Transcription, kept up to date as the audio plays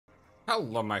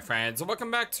Hello my friends, and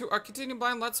welcome back to our continuing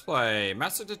blind let's play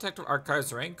Master Detective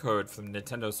Archives Rain Code from the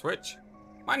Nintendo Switch.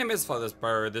 My name is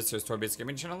FlightlessBird, this is Story-Based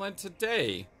Gaming Channel, and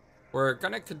today we're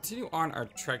gonna continue on our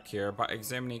trek here by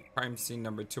examining crime scene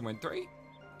number 2 and 3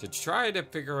 to try to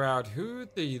figure out who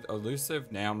the elusive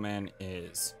nailman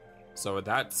is. So with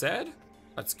that said,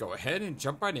 let's go ahead and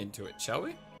jump right into it, shall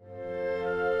we?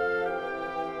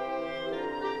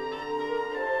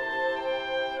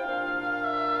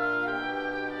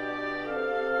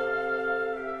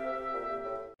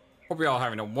 Hope you're all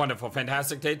having a wonderful,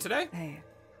 fantastic day today. Hey.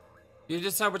 You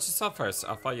decide what you saw first.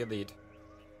 I'll follow your lead.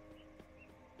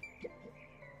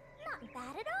 Not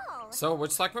bad at all. So,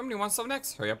 which locked room do you want to solve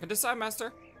next? Hurry up and decide,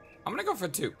 Master. I'm gonna go for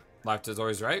 2. Left is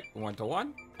always right. We went to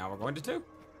 1. Now we're going to 2.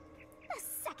 The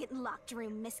second locked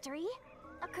room mystery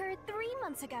occurred 3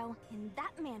 months ago in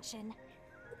that mansion.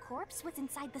 The corpse was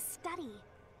inside the study,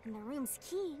 and the room's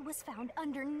key was found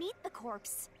underneath the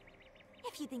corpse.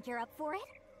 If you think you're up for it,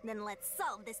 then let's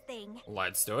solve this thing.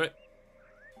 Let's do it.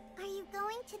 Are you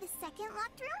going to the second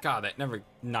locked room? God, that never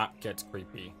not gets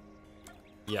creepy.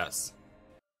 Yes.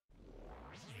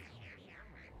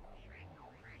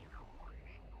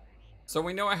 So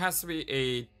we know it has to be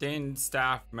a thin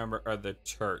staff member of the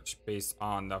church based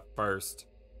on the first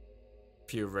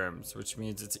few rooms, which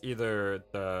means it's either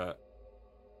the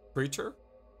preacher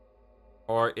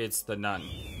or it's the nun.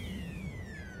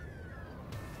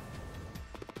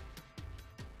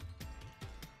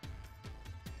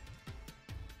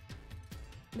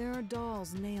 There are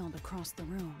dolls nailed across the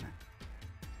room.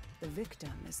 The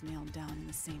victim is nailed down in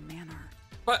the same manner.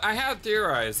 But I have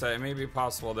theorized that it may be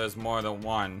possible there's more than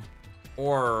one.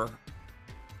 Or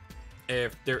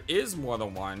if there is more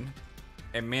than one,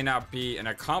 it may not be an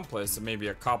accomplice, it may be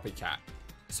a copycat.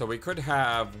 So we could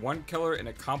have one killer, an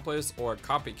accomplice, or a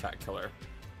copycat killer.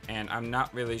 And I'm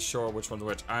not really sure which one's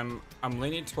which. I'm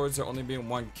leaning towards there only being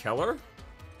one killer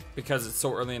because it's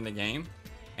so early in the game.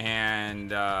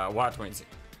 And we'll have to wait and see.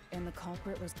 And the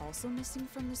culprit was also missing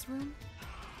from this room?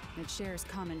 It shares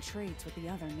common traits with the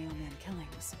other nailman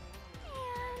killings.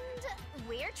 And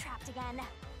we're trapped again.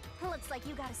 Looks like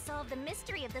you gotta solve the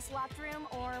mystery of this locked room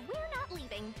or we're not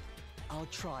leaving. I'll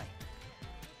try.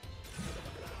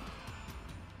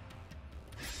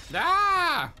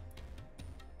 Ah!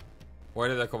 Where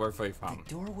did the culprit flee from?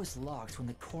 The door was locked when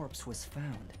the corpse was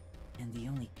found, and the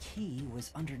only key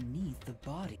was underneath the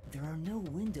body. There are no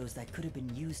windows that could have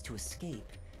been used to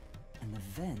escape, and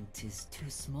the vent is too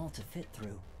small to fit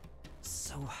through.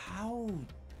 So how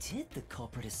did the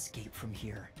culprit escape from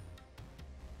here?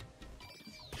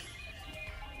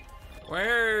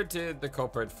 Where did the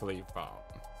culprit flee from?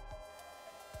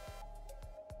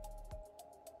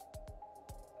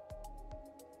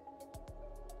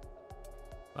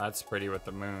 That's pretty with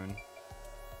the moon.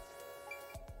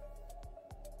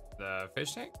 The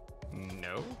fish tank?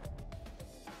 No.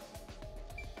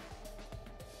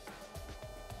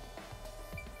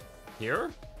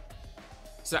 Here?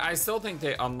 So I still think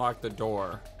they unlocked the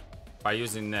door by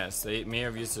using this. They may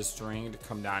have used a string to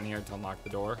come down here to unlock the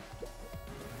door.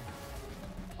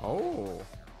 Oh.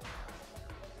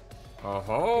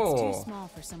 Oh-ho. It's too small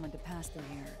for someone to pass through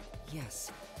here.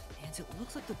 Yes, and it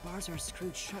looks like the bars are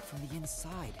screwed shut from the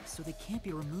inside, so they can't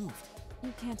be removed.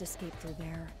 You can't escape through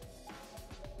there.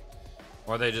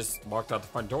 Or they just walked out the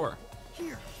front door.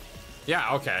 Here.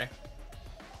 Yeah, okay.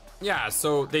 Yeah,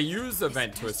 so they use the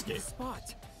vent to escape.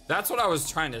 Spot. That's what I was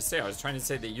trying to say. I was trying to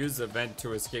say they use the vent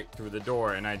to escape through the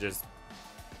door, and I just...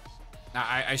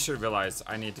 I should realize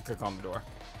I need to click on the door.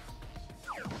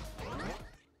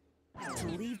 To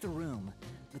leave the room,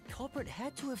 the culprit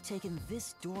had to have taken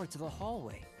this door to the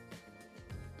hallway.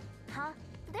 Huh?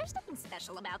 There's nothing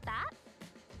special about that.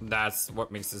 That's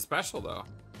what makes it special, though.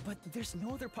 But there's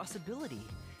no other possibility.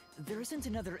 There isn't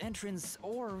another entrance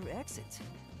or exit.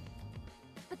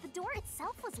 But the door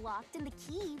itself was locked and the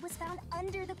key was found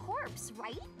under the corpse,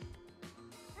 right?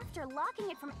 After locking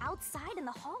it from outside in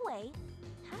the hallway,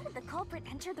 how did the culprit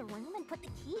enter the room and put the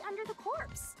key under the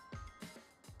corpse?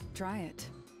 Try it.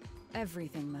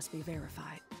 Everything must be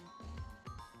verified.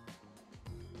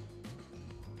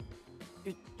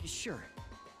 Sure.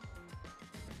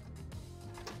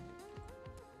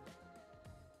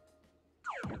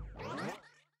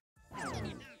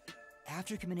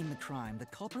 After committing the crime, the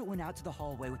culprit went out to the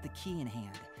hallway with the key in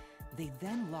hand. They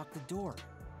then locked the door.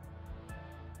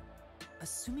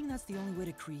 Assuming that's the only way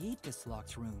to create this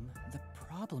locked room, the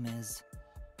problem is...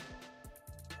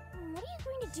 What are you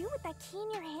going to do with that key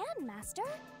in your hand, Master?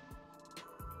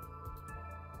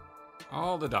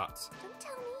 All the dots. Don't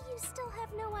tell me you still have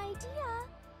no idea.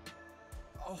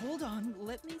 Hold on,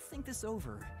 let me think this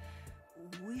over.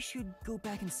 We should go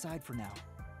back inside for now.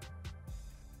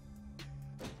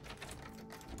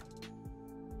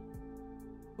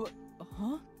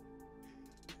 Huh?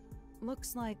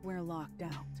 Looks like we're locked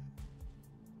out.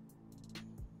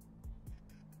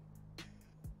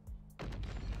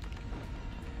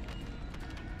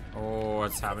 Oh,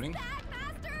 what's happening? Bad,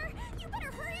 Master! You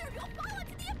better hurry or you'll fall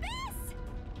into the abyss!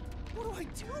 What do I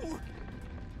do?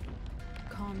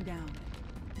 Calm down.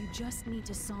 You just need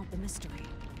to solve the mystery.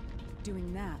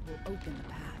 Doing that will open the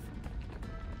path.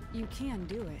 You can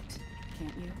do it,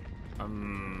 can't you?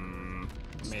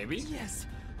 Maybe? Yes,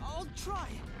 I'll try.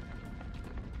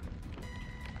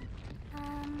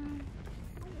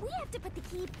 We have to put the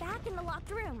key back in the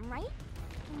locked room, right?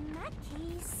 In that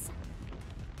case...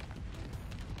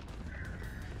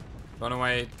 Thrown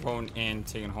away, thrown in,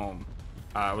 taken home.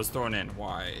 It was thrown in.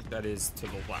 Why? That is to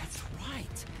the left. That's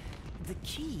right. The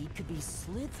key could be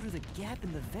slid through the gap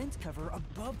in the vent cover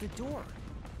above the door.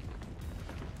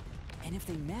 And if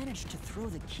they managed to throw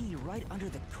the key right under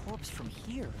the corpse from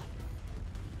here...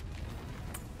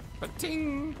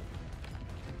 Ba-ting!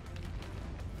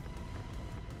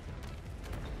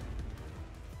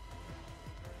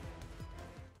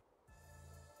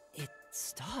 It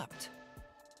stopped.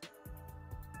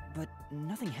 But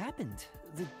nothing happened.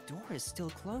 The door is still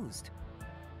closed.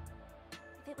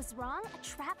 If it was wrong, a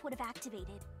trap would have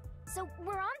activated. So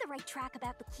we're on the right track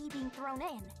about the key being thrown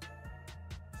in.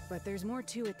 But there's more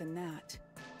to it than that.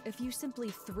 If you simply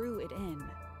threw it in,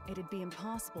 it'd be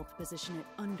impossible to position it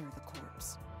under the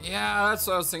corpse. Yeah, that's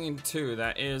what I was thinking too.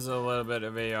 That is a little bit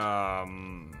of a, I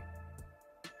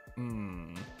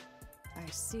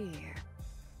see.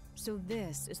 So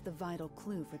this is the vital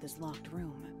clue for this locked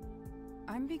room.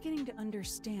 I'm beginning to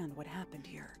understand what happened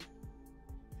here.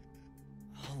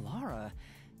 Lara,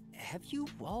 have you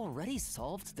already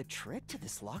solved the trick to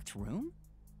this locked room?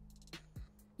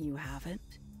 You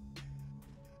haven't?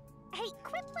 Hey,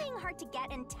 quit playing hard to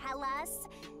get and tell us.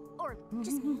 Or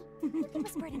just me. You can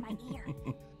whisper it in my ear.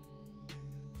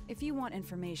 If you want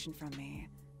information from me,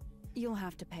 you'll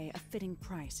have to pay a fitting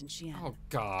price in Xi'an. oh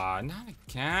god, not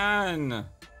again.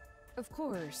 Of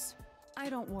course, I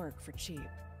don't work for cheap.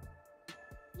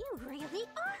 You really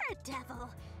are a devil.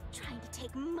 Trying to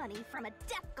take money from a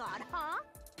death god, huh?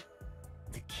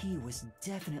 The key was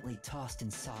definitely tossed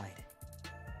inside.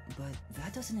 But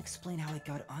that doesn't explain how it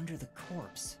got under the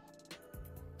corpse.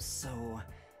 So,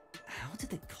 how did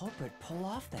the culprit pull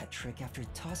off that trick after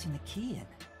tossing the key in?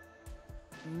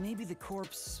 Maybe the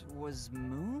corpse was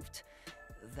moved?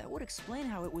 That would explain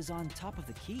how it was on top of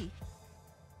the key.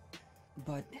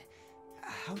 But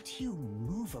how do you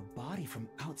move a body from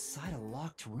outside a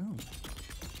locked room?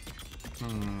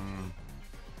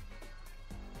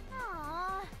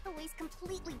 Aww, the way's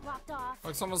completely blocked off.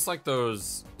 It's almost like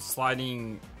those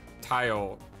sliding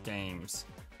tile games.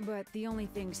 But the only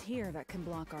things here that can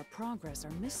block our progress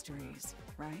are mysteries,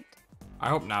 right? I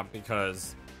hope not,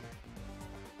 because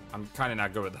I'm kind of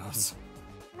not good with those.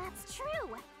 That's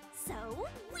true. So,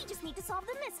 we just need to solve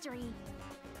the mystery.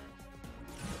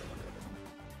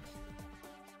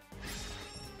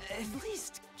 At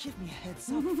least give me a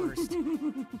heads up first.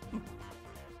 It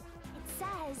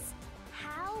says,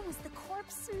 how was the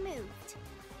corpse moved?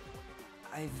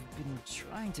 I've been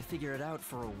trying to figure it out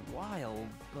for a while,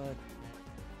 but...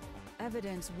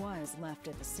 Evidence was left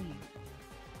at the scene.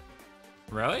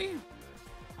 Really?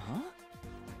 Huh?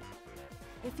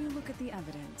 If you look at the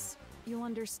evidence, you'll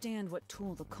understand what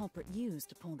tool the culprit used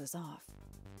to pull this off.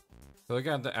 Look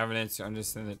at the evidence to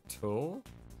understand the tool?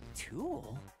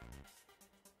 Tool?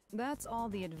 That's all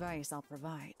the advice I'll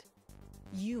provide.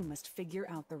 You must figure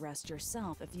out the rest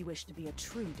yourself if you wish to be a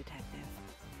true detective.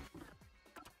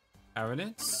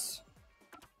 Evidence?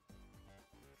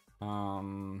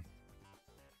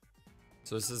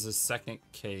 So this is a second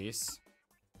case.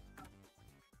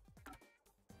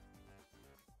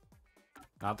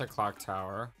 Not the clock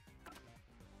tower.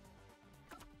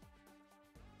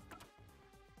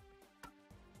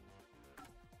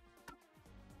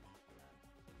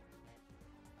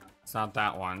 It's not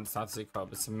that one. It's not the club.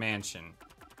 It's a mansion.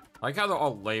 I like how they're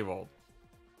all labeled.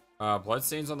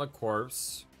 Bloodstains on the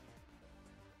corpse.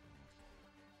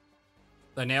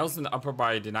 The nails in the upper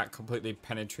body did not completely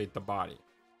penetrate the body.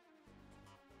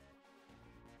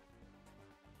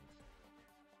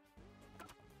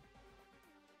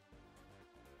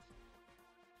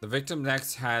 The victim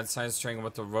next had signs strangling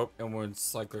with the rope and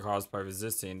wounds likely caused by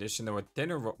resisting. In addition, there were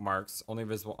thinner rope marks only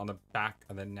visible on the back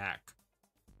of the neck.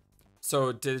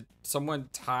 So did someone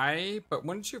tie? But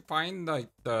wouldn't you find like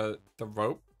the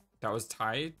rope that was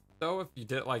tied though if you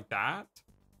did it like that?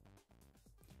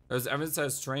 There's evidence that a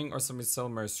string or something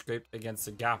similar scraped against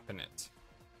the gap in it.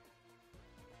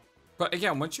 But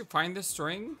again, once you find the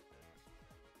string,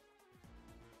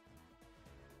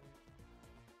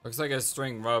 Looks like a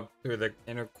string rubbed through the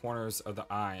inner corners of the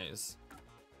eyes.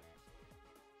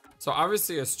 So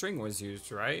obviously a string was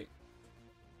used, right?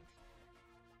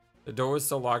 The door was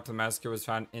still locked. The mask key was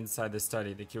found inside the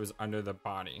study. The key was under the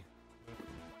body.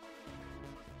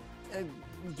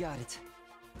 Got it.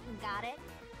 Got it?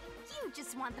 You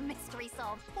just want the mystery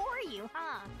solved for you,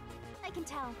 huh? I can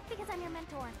tell, because I'm your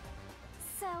mentor.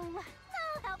 So,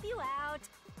 I'll help you out.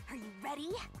 Are you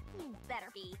ready? You better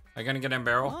be. Are you gonna get in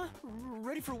barrel? Huh?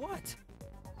 Ready for what?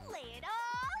 Lay it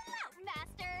all out,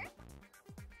 Master!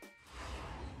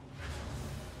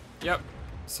 Yep.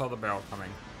 Saw the barrel coming.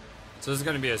 So this is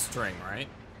gonna be a string, right?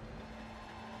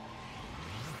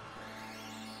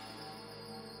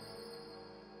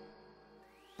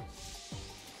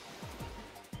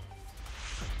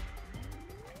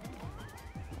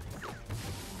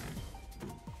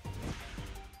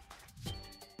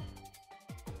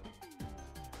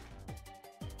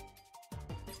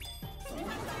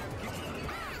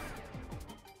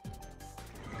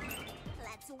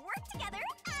 Let's work together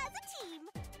as a team!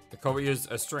 The Kobe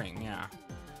used a string, yeah.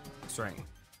 String.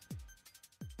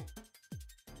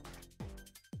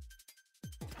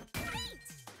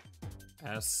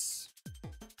 S.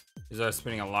 These are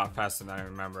spinning a lot faster than I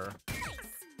remember.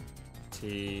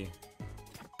 T.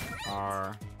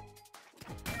 R.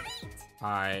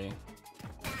 I.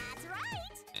 That's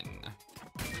right! N.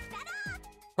 Keep that up!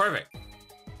 Perfect.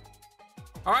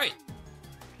 All right.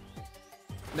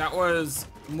 That was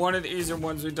one of the easier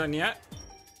ones we've done yet.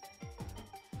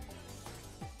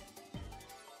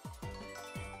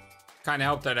 Kind of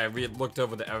helped that I looked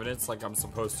over the evidence like I'm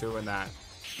supposed to, and that,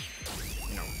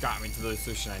 you know, got me to the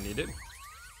solution I needed.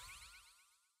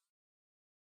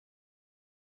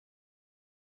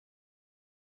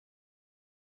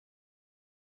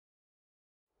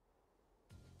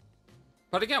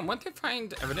 But again, wouldn't they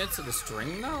find evidence of the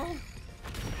string, though?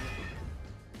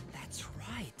 That's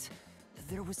right.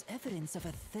 There was evidence of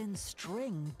a thin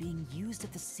string being used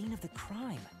at the scene of the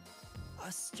crime.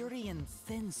 A sturdy and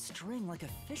thin string like a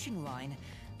fishing line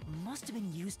must have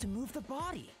been used to move the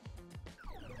body.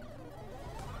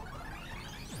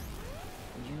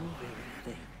 You really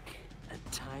think a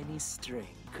tiny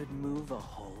string could move a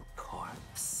whole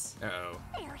corpse? Uh-oh.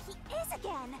 There he is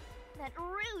again! That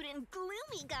rude and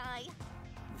gloomy guy!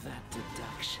 That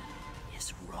deduction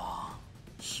is wrong.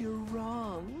 You're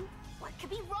wrong. What could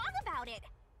be wrong about it?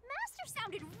 Master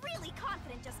sounded really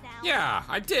confident just now. Yeah,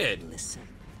 I did. Listen.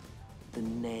 The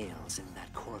nails in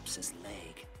that corpse's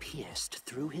leg pierced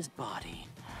through his body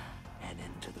and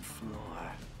into the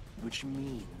floor, which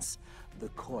means the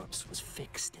corpse was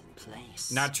fixed in place.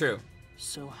 Not true.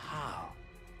 So how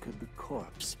could the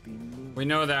corpse be moved? We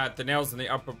know that the nails in the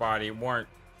upper body weren't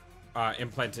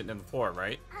implanted in the floor,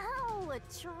 right? Oh,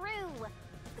 true.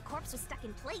 If the corpse was stuck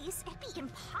in place, it'd be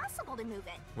impossible to move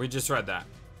it. We just read that.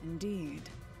 Indeed.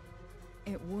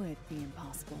 It would be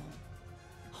impossible.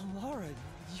 Laura,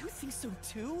 you think so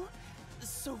too?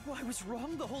 So I was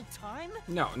wrong the whole time?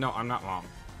 No, I'm not wrong.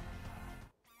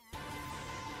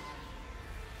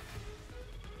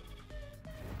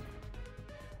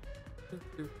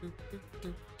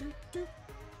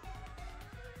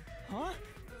 Huh?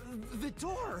 The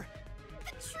door!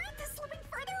 The truth is slipping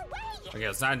further away! Okay,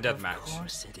 it's not a death Of match.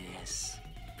 course it is,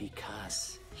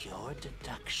 because your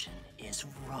deduction is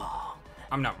wrong.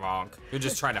 I'm not wrong. You're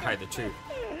just trying to hide the truth.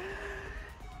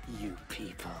 You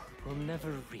people will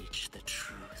never reach the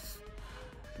truth.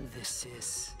 This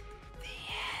is the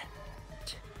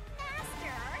end.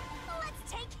 Master,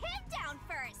 let's take him down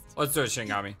first! Let's do it,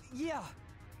 Shinigami. Yeah.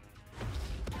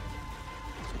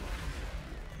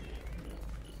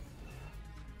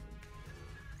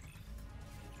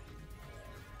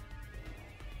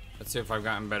 Let's see if I've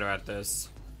gotten better at this.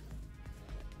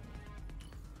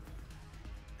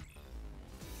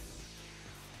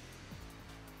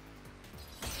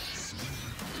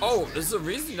 Oh, this is a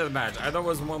reason to the match. I thought it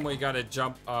was one where you gotta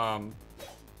jump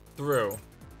through.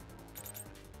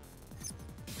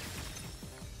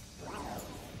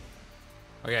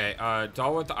 Okay,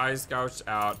 doll with the eyes gouged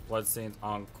out, bloodstains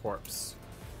on corpse.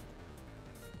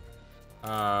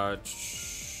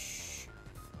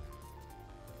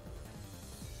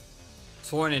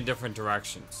 Torn in different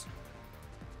directions.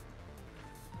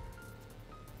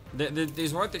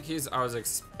 These weren't the keys I was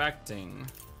expecting.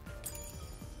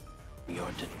 Your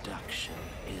deduction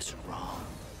is wrong.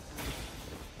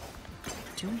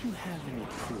 Do you have any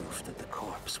proof that the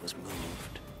corpse was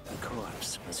moved? The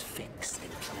corpse was fixed in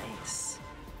place.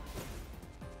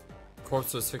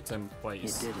 Corpse was fixed in It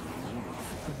place. didn't move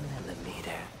a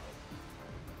millimeter.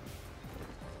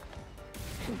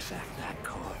 In fact, that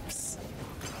corpse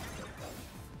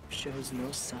shows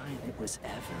no sign it was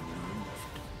ever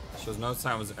moved. Shows no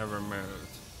sign was ever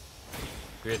moved.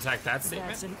 Do we attack that statement?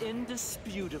 That's an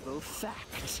indisputable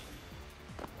fact.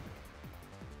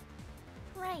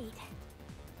 Right.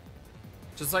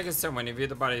 Just like I said, when you view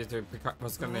the body through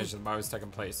post-elimination, the body was taking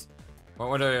place. What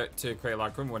would to create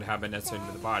locked room would have been necessary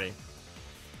to the body.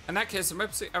 In that case, there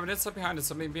might be evidence left behind of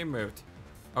something being moved.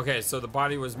 Okay, so the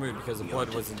body was moved because the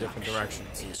blood was in different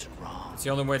directions. Is wrong. It's the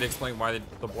only way to explain why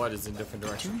the blood is in different Do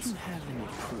directions. you have any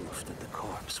proof that the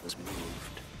corpse was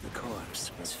moved? The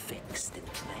corpse was fixed in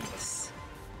place.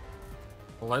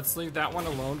 Well, let's leave that one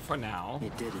alone for now.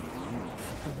 It didn't move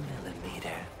a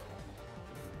millimeter.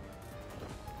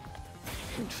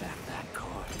 In fact, that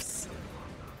corpse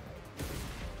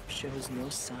shows no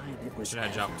sign it was Should I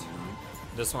ever jumped?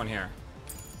 This one here.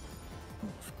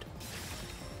 moved.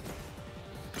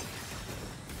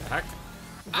 The heck?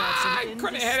 That's Ah, an I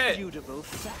couldn't hit it! indisputable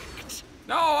fact.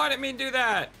 No, I didn't mean to do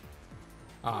that!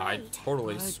 Ah, I Right.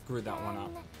 totally screwed that one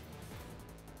up.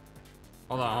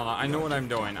 Hold on. I know what I'm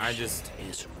doing. I just...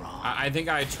 Is wrong. I think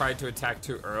I tried to attack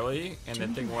too early, and the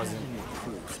Do thing you wasn't... have any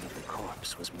proof that the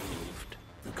corpse was moved?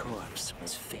 The corpse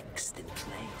was fixed in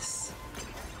place.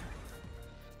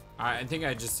 I think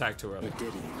I just attacked too early. It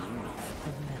didn't move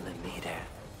a millimeter.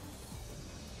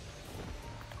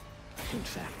 In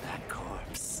fact, that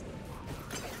corpse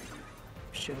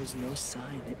shows no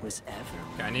sign it was ever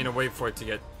Okay, I need to wait for it to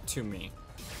get to me.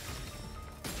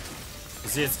 You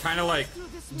see, it's kind of like...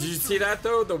 Did you see that,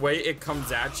 though? The way it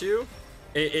comes at you?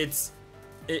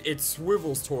 It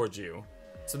swivels towards you.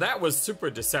 So that was super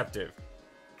deceptive.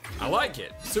 I like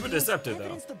it. Super deceptive, though.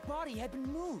 Evidence the body had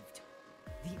been moved.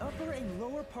 The upper and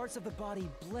lower parts of the body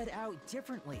bled out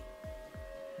differently.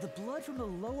 The blood from the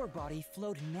lower body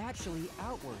flowed naturally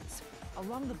outwards,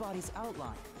 along the body's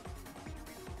outline.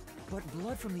 But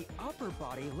blood from the upper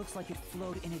body looks like it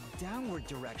flowed in a downward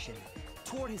direction,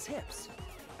 toward his hips.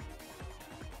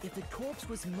 If the corpse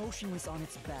was motionless on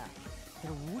its back,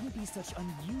 there wouldn't be such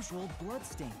unusual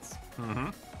bloodstains.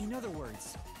 In other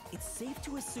words, it's safe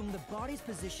to assume the body's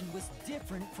position was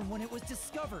different from when it was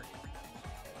discovered.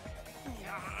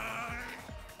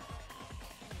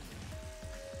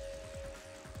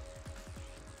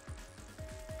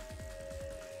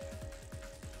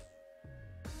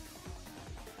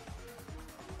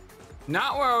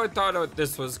 Not where I thought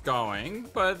this was going,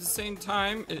 but at the same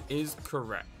time, it is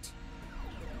correct.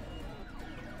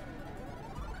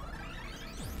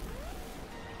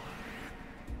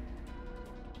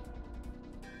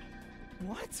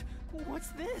 What? What's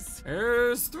this?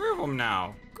 There's 3 of them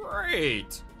now.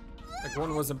 Great. Like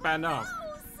one wasn't bad enough.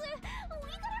 Gross.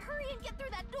 We gotta hurry and get through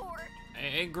that door.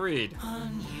 Agreed.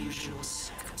 unusual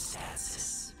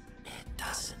circumstances. It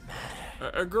doesn't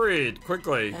matter. Agreed.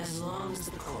 Quickly. As long as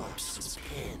the corpse was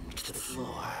pinned to the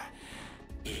floor,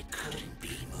 it couldn't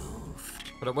be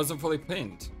moved. But it wasn't fully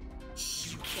pinned.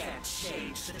 You can't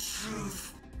change the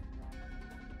truth.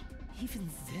 Even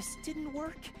this didn't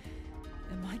work?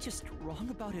 Am I just wrong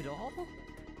about it all?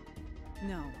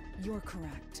 No, you're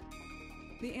correct.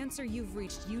 The answer you've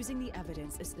reached using the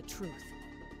evidence is the truth.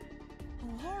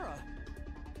 Laura!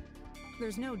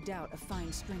 There's no doubt a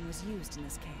fine string was used in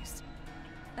this case.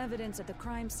 Evidence at the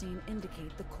crime scene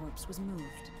indicate the corpse was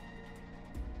moved.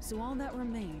 So all that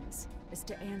remains is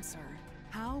to answer,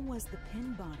 how was the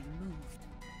pin body moved?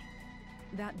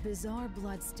 That bizarre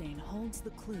bloodstain holds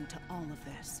the clue to all of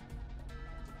this.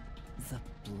 The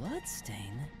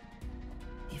bloodstain?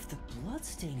 If the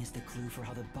bloodstain is the clue for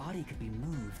how the body could be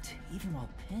moved, even while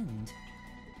pinned...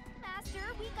 Master,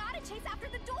 we gotta chase after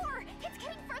the door. It's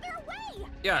getting further away.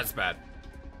 Yeah, it's bad.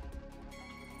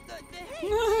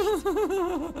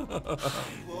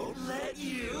 Won't let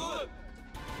you.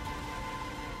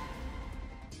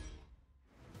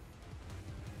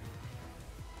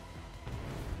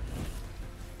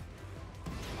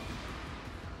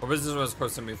 What was this was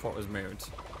supposed to be before it was moved?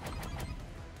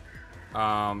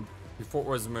 Before it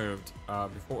was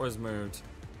moved,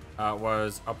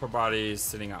 was upper body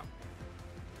sitting up.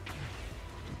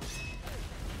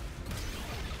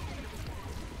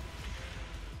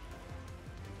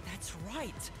 That's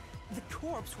right! The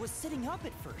corpse was sitting up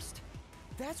at first.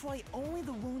 That's why only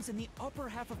the wounds in the upper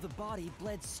half of the body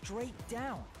bled straight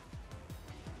down.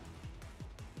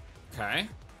 Okay.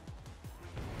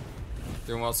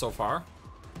 Doing well so far.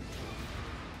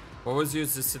 What was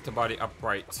used to sit the body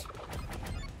upright?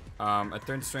 A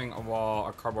third string, a wall,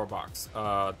 a cardboard box.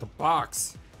 The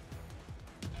box.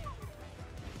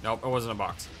 Nope, it wasn't a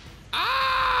box.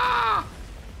 Ah!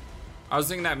 I was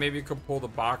thinking that maybe you could pull the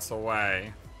box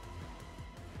away.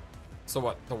 So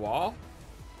what, the wall?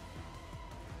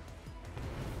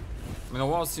 I mean, the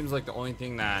wall seems like the only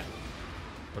thing that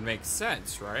would make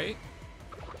sense, right?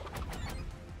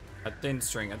 A thin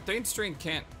string. A thin string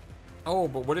can't... Oh,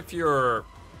 but what if you're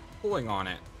pulling on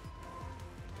it?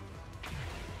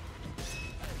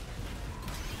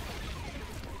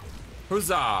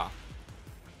 Huzzah!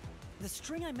 The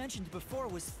string I mentioned before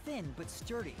was thin but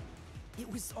sturdy.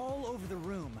 It was all over the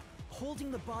room,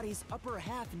 holding the body's upper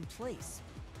half in place.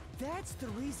 That's the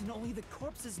reason only the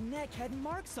corpse's neck had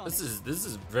marks on it. This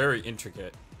is very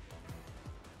intricate.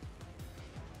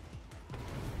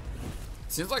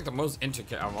 Seems like the most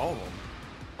intricate of all of them.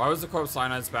 Why was the corpse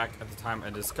lying on its back at the time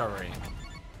of discovery?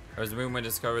 It was the moment when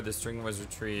discovered the string was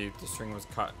retrieved. The string was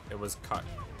cut. It was cut.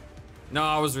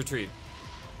 No, it was retrieved.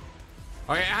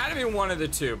 Okay, it had to be one of the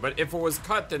two, but if it was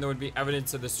cut, then there would be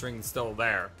evidence of the string still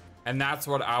there. And that's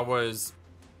what I was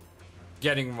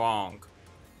getting wrong.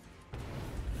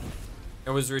 It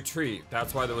was retrieved.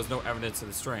 That's why there was no evidence of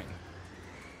the string.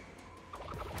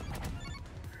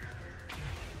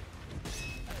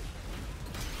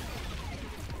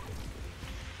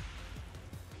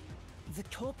 The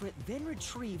culprit then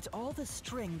retrieved all the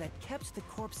string that kept the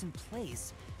corpse in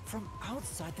place from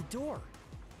outside the door.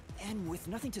 And with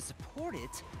nothing to support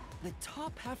it, the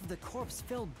top half of the corpse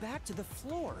fell back to the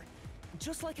floor,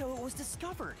 just like how it was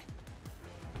discovered.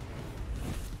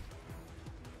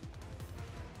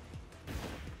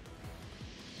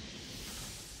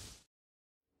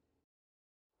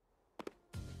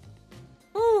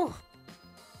 Ooh.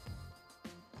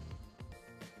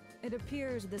 It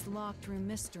appears this locked room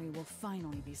mystery will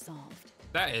finally be solved.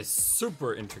 That is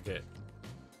super intricate.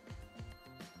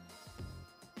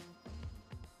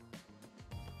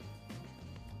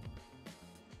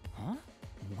 Huh?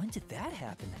 When did that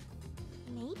happen?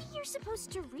 Maybe you're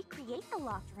supposed to recreate the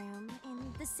locked room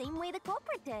in the same way the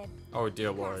culprit did. Oh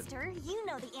dear Lord. Master, you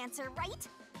know the answer, right?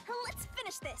 Let's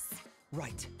finish this.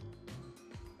 Right.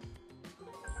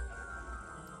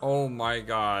 Oh my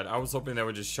God. I was hoping they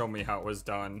would just show me how it was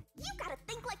done. You gotta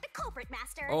think like the culprit,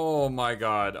 Master. Oh my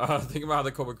God. Think about how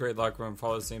the culprit created locker room.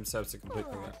 Follow the same steps to complete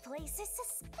the That place is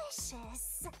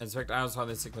suspicious. Inspect items found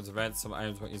in the sequence of events. Some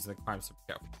items went using the crime scene.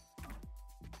 Careful.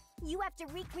 You have to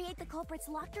recreate the culprit's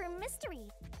locked room mystery.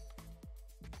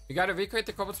 You gotta recreate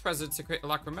the culprit's presence to create a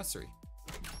locker room mystery.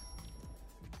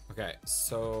 Okay,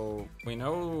 so we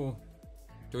know.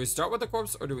 Do we start with the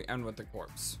corpse or do we end with the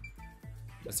corpse?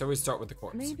 I said we start with the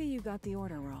corpse. Maybe you got the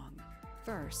order wrong.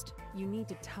 First, you need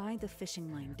to tie the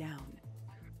fishing line down.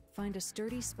 Find a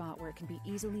sturdy spot where it can be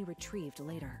easily retrieved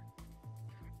later.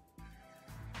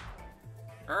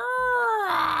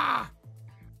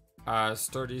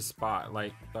 Sturdy spot,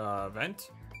 like vent?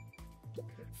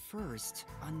 First,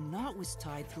 a knot was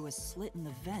tied through a slit in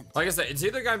the vent. Like I said, it's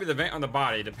either gotta be the vent or the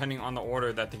body, depending on the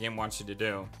order that the game wants you to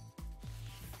do.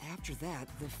 After that,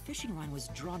 the fishing line was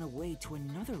drawn away to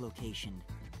another location.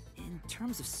 In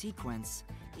terms of sequence,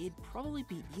 it'd probably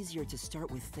be easier to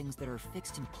start with things that are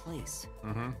fixed in place.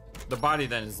 The body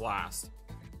then is last.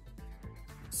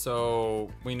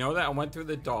 So we know that it went through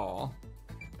the doll.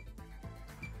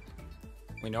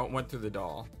 We know it went through the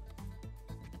doll.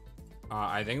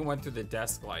 I think it went through the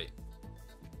desk light.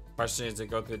 Question is, did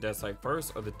it go through the desk light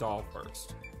first or the doll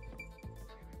first?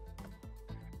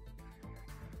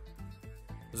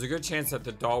 There's a good chance that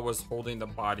the doll was holding the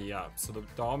body up, so the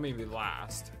doll may be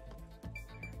last.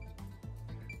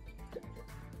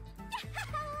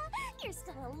 You're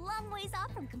still a long ways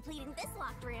off from completing this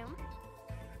locked room.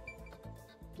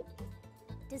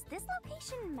 Does this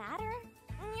location matter?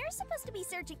 You're supposed to be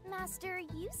searching. Master,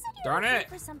 you said you were looking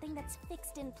for something that's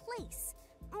fixed in place.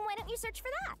 Why don't you search for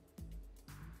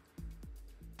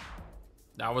that?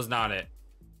 That was not it.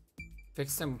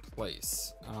 Fixed in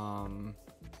place.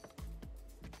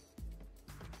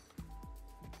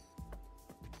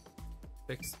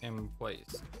 Fixed in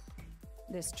place.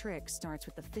 This trick starts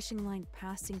with the fishing line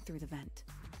passing through the vent.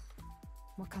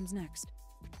 What comes next?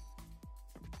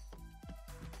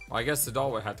 Well, I guess the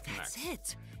doll would have to connect. That's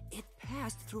it! It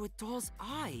passed through a doll's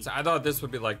eye. So I thought this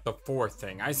would be like the fourth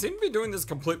thing. I seem to be doing this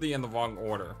completely in the wrong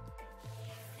order.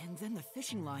 And then the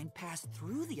fishing line passed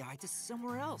through the eye to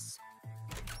somewhere else.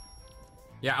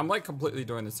 Yeah, I'm like completely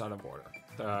doing this out of order.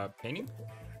 The painting?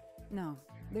 No,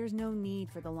 there's no need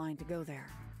for the line to go there.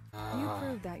 You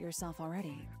proved that yourself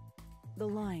already. The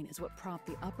line is what propped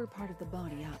the upper part of the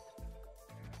body up.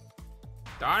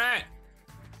 Darn it!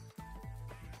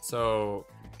 So,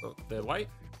 the light?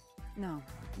 No,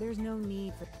 there's no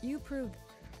need for... You proved...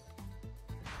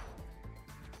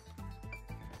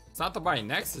 It's not the body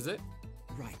next, is it?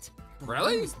 Right. The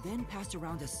Really? line was then passed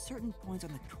around a certain point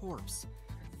on the corpse.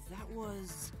 That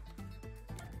was...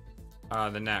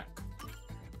 The neck.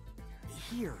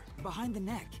 Here, behind the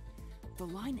neck. The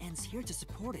line ends here to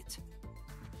support it.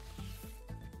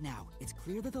 Now, it's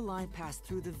clear that the line passed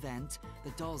through the vent,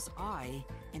 the doll's eye,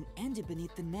 and ended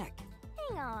beneath the neck.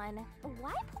 Hang on.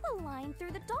 Why pull a line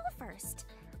through the doll first?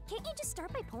 Can't you just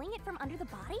start by pulling it from under the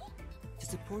body? To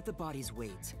support the body's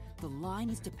weight, the line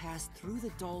needs to pass through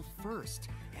the doll first,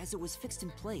 as it was fixed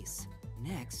in place.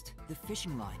 Next, the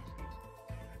fishing line.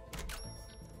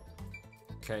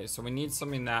 Okay, so we need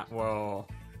something that will,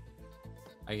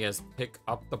 I guess, pick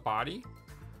up the body.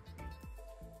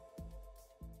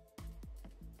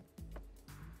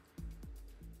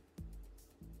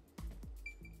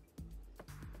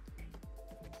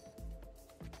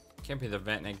 Can't be the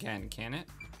vent again, can it?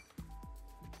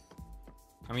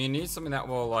 I mean, you need something that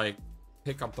will, like,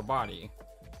 pick up the body.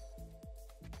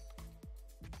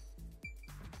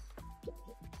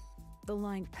 The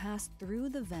line passed through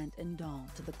the vent and doll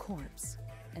to the corpse,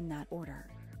 in that order.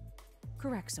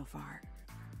 Correct so far.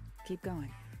 Keep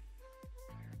going.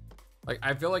 Like,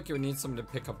 I feel like you would need something to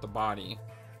pick up the body.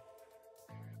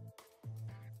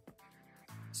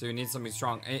 So you need something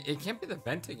strong. It can't be the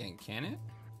vent again, can it?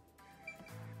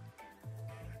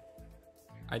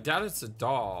 I doubt it's a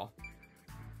doll.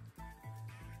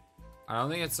 I don't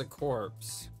think it's a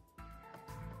corpse.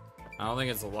 I don't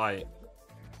think it's a light.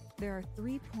 There are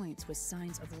 3 points with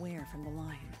signs of wear from the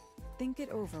line. Think it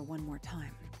over one more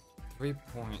time. 3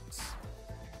 points.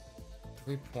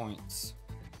 3 points.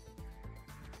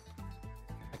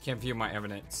 I can't view my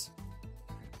evidence.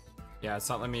 Yeah, it's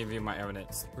not letting me view my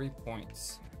evidence. 3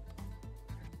 points.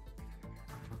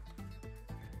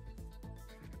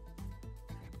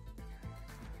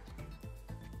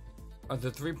 Oh, the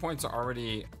 3 points are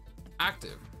already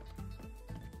active.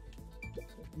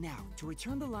 Now, to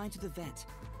return the line to the vent.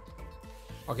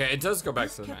 Okay, it does go back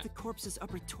This to the kept vent. the corpse's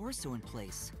upper torso in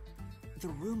place. The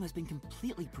room has been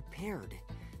completely prepared.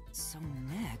 So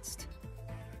next...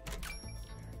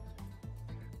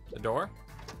 The door?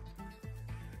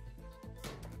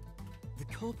 The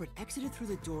culprit exited through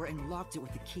the door and locked it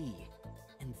with the key.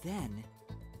 And then...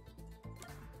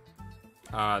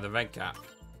 The vent gap.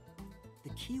 the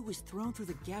key was thrown through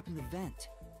the gap in the vent.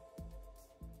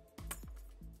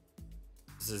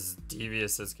 This is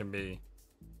devious as can be.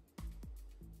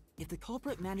 If the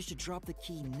culprit managed to drop the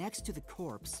key next to the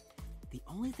corpse, the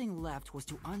only thing left was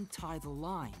to untie the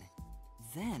line.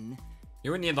 Then...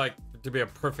 You would need, like, to be a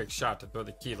perfect shot to throw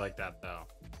the key like that, though.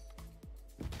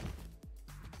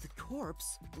 the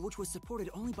corpse, which was supported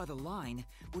only by the line,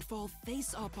 would fall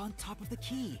face up on top of the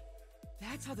key.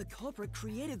 That's how the culprit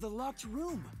created the locked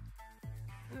room.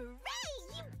 Hooray!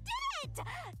 You did it!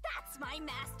 That's my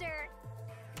master!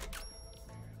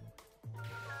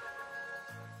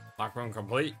 Lock room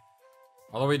complete.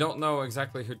 Although we don't know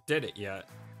exactly who did it yet.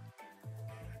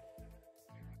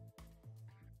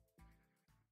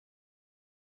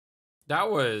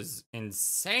 That was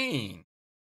insane.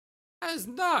 That is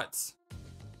nuts.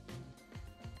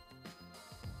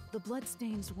 The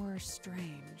bloodstains were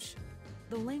strange.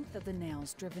 The length of the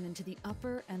nails driven into the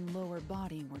upper and lower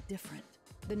body were different.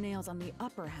 The nails on the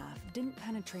upper half didn't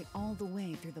penetrate all the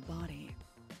way through the body,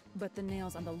 but the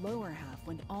nails on the lower half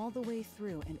went all the way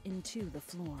through and into the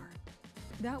floor.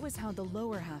 That was how the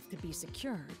lower half could be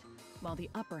secured, while the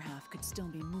upper half could still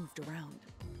be moved around.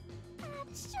 That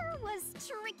sure was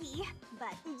tricky,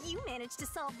 but you managed to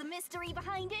solve the mystery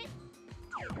behind it.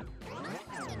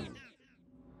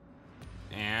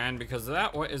 And because of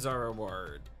that, what is our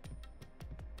reward?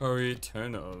 Our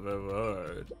eternal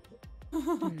reward.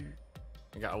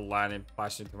 I got Aladdin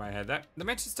flashing through my head. That the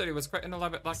Mansion study was quite an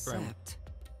elaborate locked room. Except...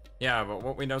 Yeah, but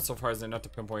what we know so far is enough to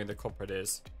pinpoint who the culprit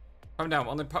is. Come down,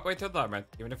 only partway through the labyrinth.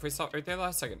 Even if we saw it right there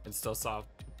last second, it's still solved.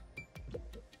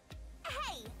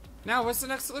 Hey! Now, what's the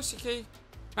next solution key?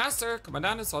 Master, come on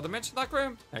down and solve the Mansion lock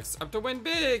room. Next up to win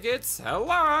big, it's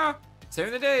Hella!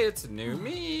 Saving the day, it's new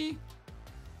me.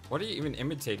 What are you even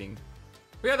imitating?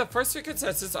 We are the first 3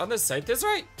 contestants on the site, that's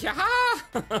right! Yeah!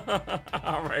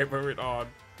 Alright, moving on.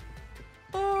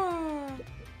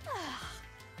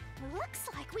 Looks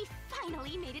like we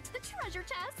finally made it to the treasure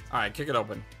chest. Alright, kick it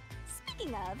open.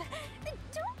 Speaking of,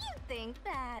 don't you think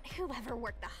that whoever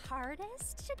worked the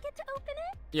hardest should get to open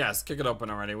it? Yes, kick it open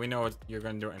already. We know what you're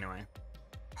gonna do anyway.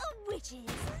 Which is me,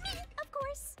 of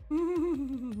course.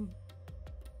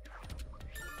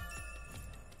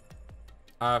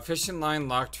 Fishing line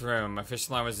locked room. A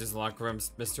fishing line was used in the locked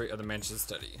room's mystery of the Mansion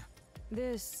study.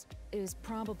 This is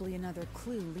probably another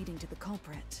clue leading to the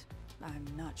culprit. I'm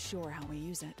not sure how we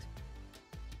use it.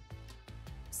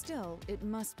 Still, it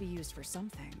must be used for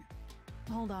something.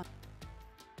 Hold on.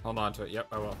 Hold on to it. Yep,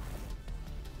 I will.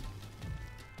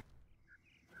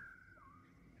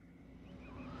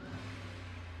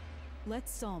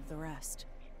 Let's solve the rest.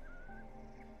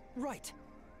 Right.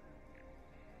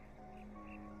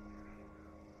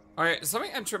 Alright, something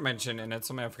Entra mentioned, and it's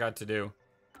something I forgot to do.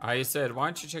 I said, why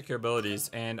don't you check your abilities?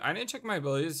 And I didn't check my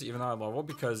abilities even though I level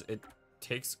because it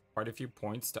takes quite a few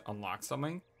points to unlock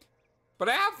something. But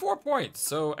I have 4 points,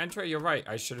 so Entra, you're right.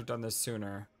 I should have done this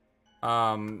sooner.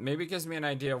 Maybe it gives me an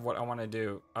idea of what I want to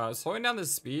do. Slowing down the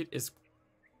speed is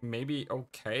maybe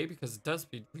okay because it does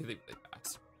speed really, really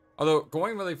fast. Although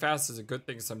going really fast is a good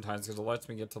thing sometimes because it lets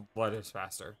me get to letters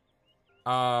faster.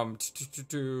 I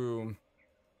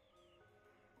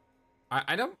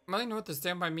don't really know what the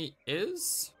Stand By Me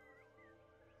is.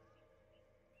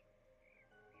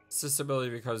 Assist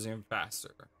ability becomes even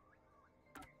faster.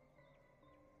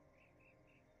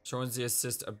 Showing the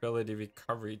assist ability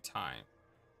recovery time.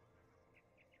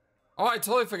 Oh, I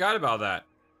totally forgot about that.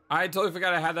 I totally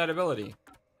forgot I had that ability.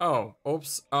 Oh,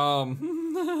 oops.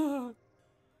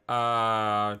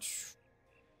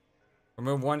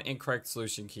 Remove 1 incorrect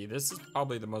solution key. This is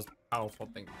probably the most powerful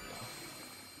thing to do.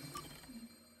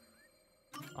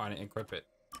 Oh, I didn't equip it.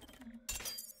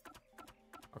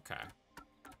 Okay.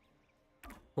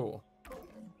 Cool.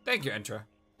 Thank you, Entra.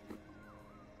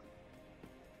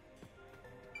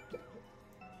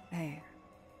 Hey.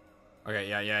 Okay,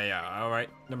 yeah. Alright,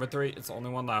 number 3, it's the only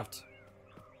one left.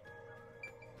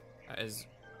 That is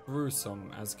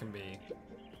gruesome as can be.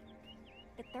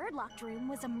 The third locked room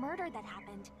was a murder that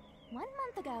happened 1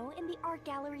 month ago in the art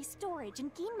gallery storage in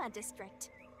Ginma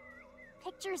district.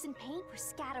 Pictures and paint were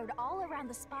scattered all around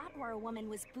the spot where a woman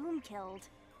was boom killed.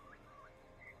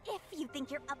 If you think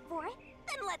you're up for it,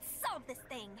 then let's solve this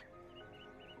thing.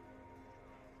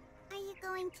 Are you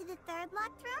going to the third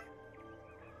locked room?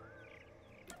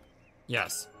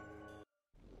 Yes.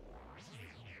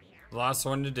 Last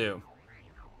one to do.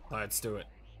 Let's do it.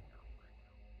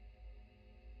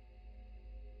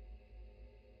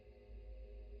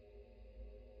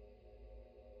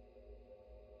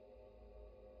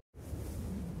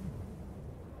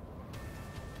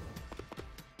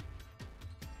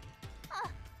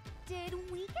 Did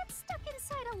we get stuck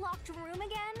inside a locked room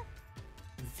again?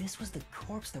 This was the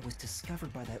corpse that was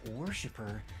discovered by that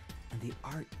worshipper and the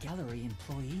art gallery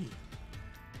employee.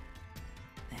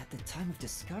 At the time of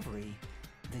discovery,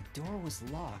 the door was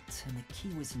locked and the key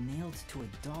was nailed to a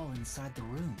doll inside the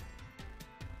room.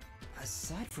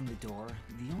 Aside from the door,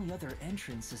 the only other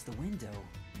entrance is the window,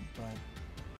 but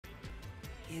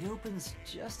it opens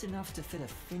just enough to fit a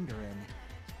finger in.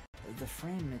 The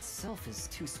frame itself is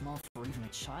too small for even a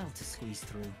child to squeeze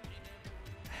through.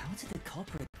 How did the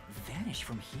culprit vanish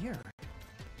from here?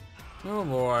 Oh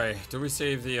boy, do we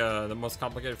save the most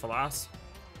complicated for last?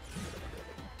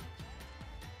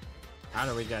 How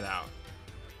do we get out?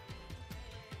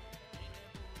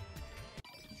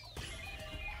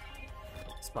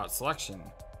 Spot selection.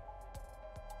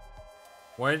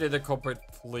 Where did the culprit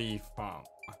flee from?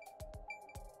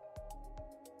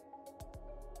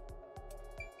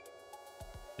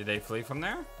 Did they flee from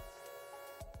there?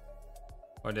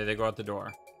 Or did they go out the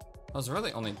door? There's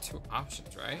really only 2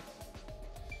 options, right?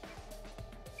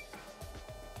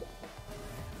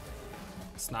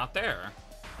 It's not there.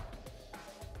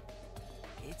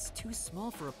 It's too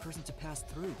small for a person to pass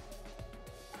through.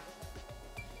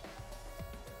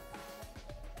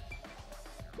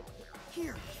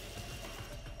 Here.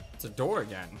 It's a door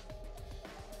again.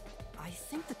 I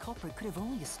think the culprit could have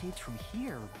only escaped from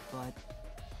here, but...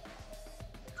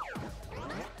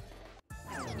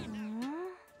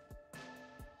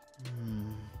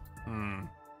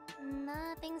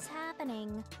 Nothing's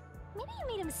happening. Maybe you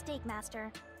made a mistake,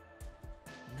 Master.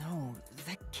 No,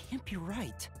 that can't be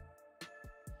right.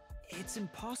 It's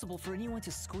impossible for anyone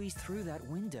to squeeze through that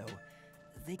window.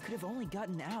 They could have only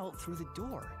gotten out through the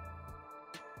door.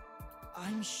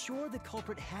 I'm sure the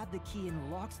culprit had the key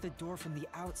and locked the door from the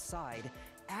outside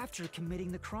after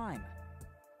committing the crime.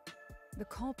 The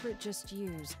culprit just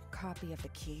used a copy of the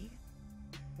key?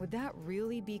 Would that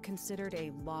really be considered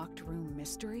a locked room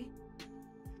mystery?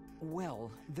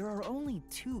 Well, there are only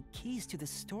 2 keys to the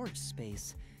storage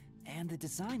space, and the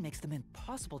design makes them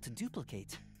impossible to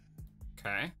duplicate.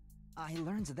 Okay. I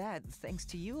learned that thanks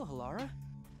to you, Halara.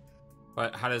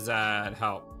 But how does that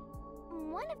help?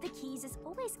 One of the keys is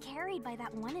always carried by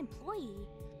that one employee.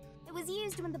 It was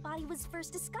used when the body was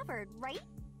first discovered, right?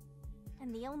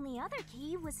 And the only other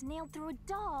key was nailed through a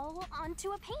doll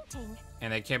onto a painting.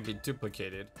 And it can't be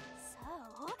duplicated. So,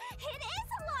 it is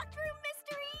a locked room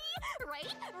mystery!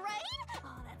 Right?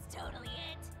 Oh, that's totally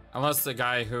it. Unless the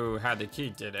guy who had the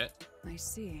key did it. I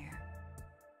see.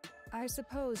 I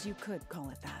suppose you could call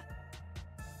it that.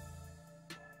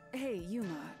 Hey,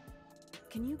 Yuma.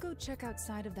 Can you go check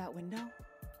outside of that window?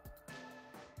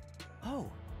 Oh,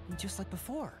 just like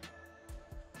before.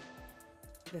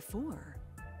 Before?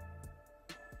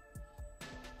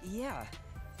 Yeah,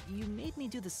 you made me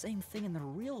do the same thing in the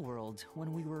real world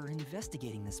when we were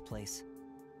investigating this place.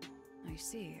 I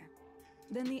see.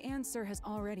 Then the answer has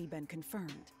already been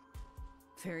confirmed.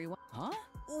 Very well. Huh?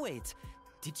 Wait,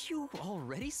 did you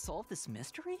already solve this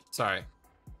mystery? Sorry.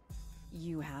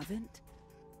 You haven't?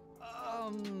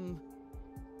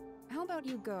 How about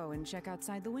you go and check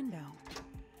outside the window?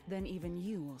 Then even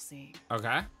you will see.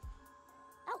 Okay.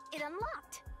 Oh, it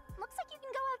unlocked. Looks like you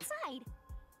can go outside.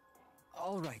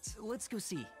 Alright, let's go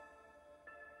see.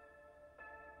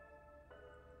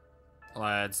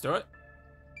 Let's do it.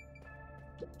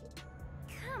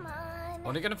 Come on.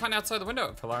 What are you gonna find outside the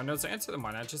window? If Alara knows the answer, then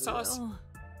why not just tell us?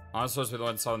 I'm supposed to be the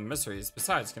one solving the mysteries.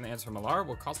 Besides, getting the answer from Alara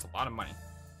will cost a lot of money.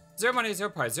 Zero money, zero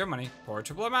prize, zero money. Poor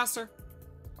Triple A Master.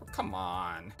 Oh, come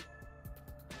on.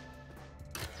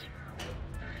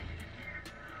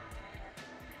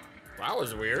 That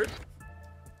was weird.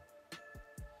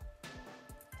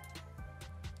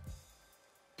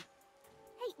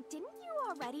 Hey, didn't you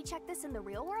already check this in the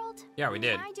real world? Yeah, we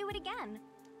did. Why do it again?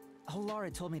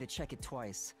 Alara told me to check it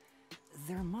twice.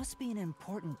 There must be an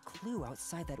important clue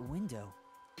outside that window.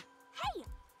 Hey,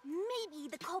 maybe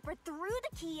the culprit threw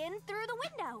the key in through the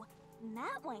window.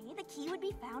 That way, the key would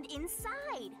be found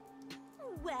inside.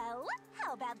 Well,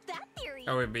 how about that theory?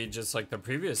 That would be just like the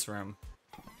previous room.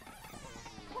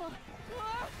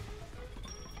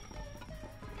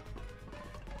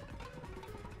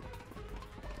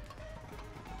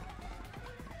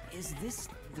 Is this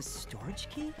the storage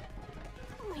key?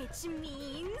 Which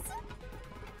means...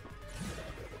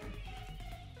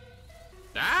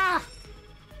 Ah!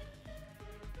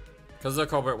 Because the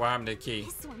culprit, what happened to the key?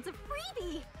 This one's a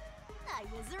freebie. I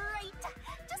was right.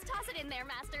 Just toss it in there,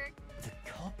 Master. The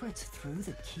culprit threw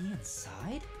the key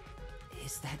inside?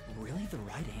 Is that really the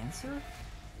right answer?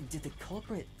 Did the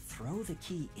culprit throw the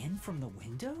key in from the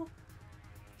window?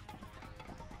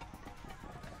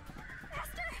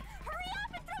 Master, hurry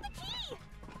up and throw the key!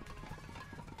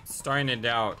 Starting to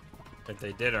doubt if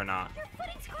they did or not. Your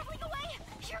footing's crumbling away.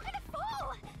 You're gonna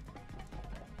fall.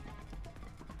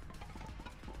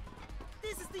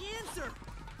 This is the answer!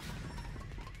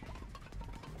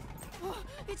 Oh,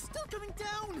 it's still coming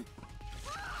down!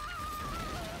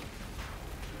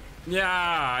 Yeah,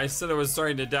 I said I was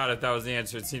starting to doubt if that was the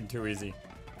answer. It seemed too easy.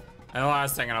 And the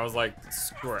last second I was like,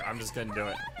 screw it, I'm just gonna do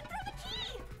it.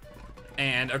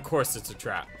 And of course it's a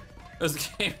trap. This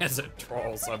game is a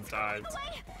troll sometimes.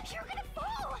 You're gonna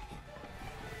fall.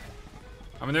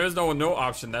 I mean, there is no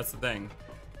option, that's the thing.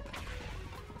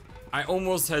 I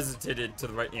almost hesitated to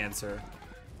the right answer.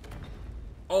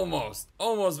 Almost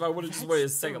if I would have just waited a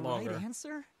second longer. Right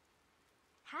answer?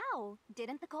 How?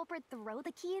 Didn't the culprit throw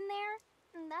the key in there?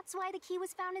 That's why the key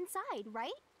was found inside,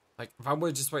 right? Like, if I would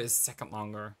have just waited a second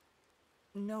longer.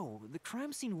 No, the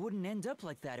crime scene wouldn't end up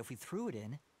like that if we threw it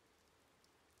in.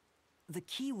 The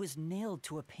key was nailed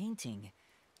to a painting.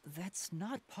 That's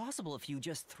not possible if you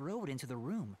just throw it into the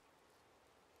room.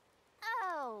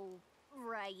 Oh,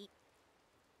 right.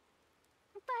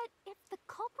 But if the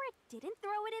culprit didn't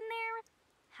throw it in there,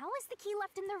 how is the key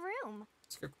left in the room?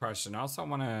 That's a good question. I also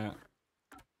want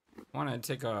to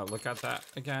take a look at that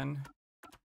again.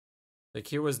 The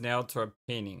key was nailed to a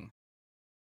painting.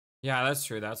 Yeah, that's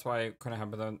true. That's why it couldn't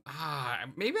happen.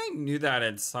 Maybe I knew that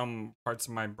in some parts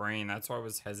of my brain. That's why I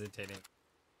was hesitating.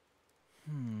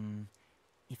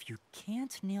 If you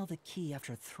can't nail the key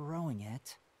after throwing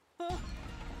it...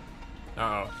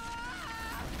 Uh-oh.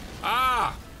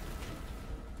 Ah!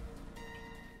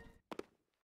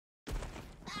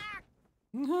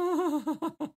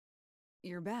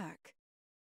 You're back.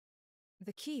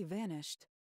 The key vanished.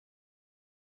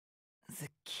 The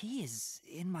key is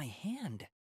in my hand.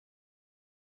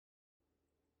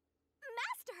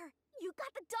 Master, you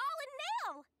got the doll and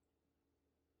nail!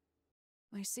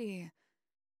 I see.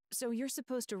 So you're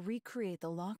supposed to recreate the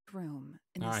locked room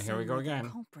in the Here we same go way the again.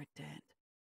 culprit did.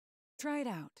 Try it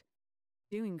out.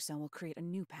 Doing so will create a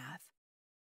new path.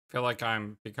 Feel like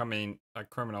I'm becoming a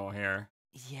criminal here.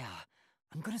 Yeah,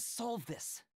 I'm gonna solve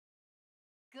this.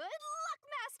 Good luck,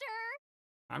 Master!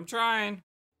 I'm trying.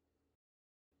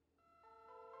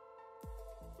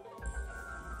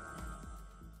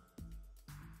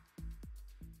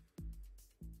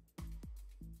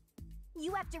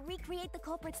 You have to recreate the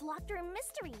culprit's locked room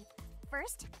mystery.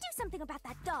 First, do something about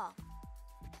that doll.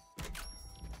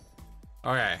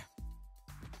 Okay.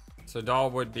 So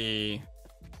doll would be...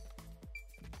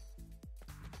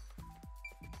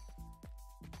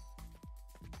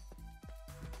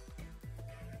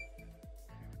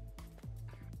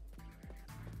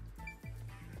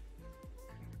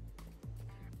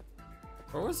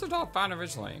 Where was the doll found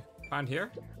originally? Found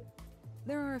here?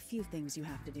 There are a few things you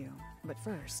have to do, but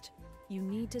first, you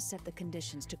need to set the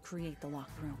conditions to create the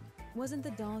locked room. Wasn't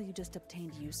the doll you just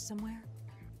obtained used somewhere?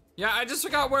 Yeah, I just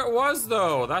forgot where it was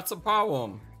though. That's a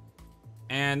problem.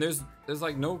 And there's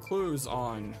like no clues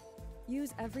on.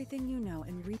 Use everything you know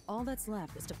and read. All that's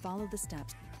left is to follow the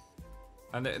steps.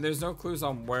 And there's no clues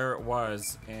on where it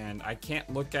was, and I can't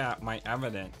look at my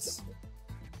evidence.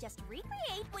 Just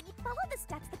recreate what you follow the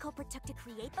steps the culprit took to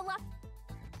create the lock.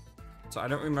 So I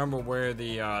don't remember where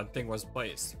the thing was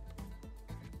placed.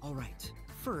 All right,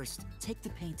 first, take the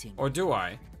painting. Or do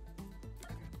I?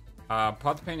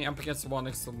 Prop the painting up against the wall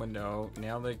next to the window.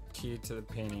 Nail the key to the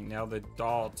painting. Nail the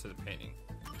doll to the painting.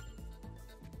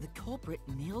 The culprit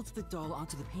nailed the doll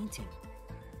onto the painting.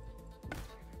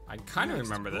 I kind of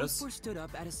remember this. Both were stood up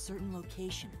at a certain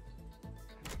location.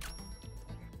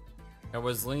 It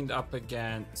was leaned up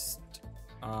against,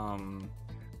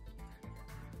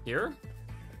 here?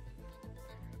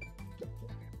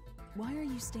 Why are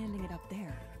you standing it up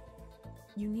there?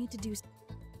 You need to do.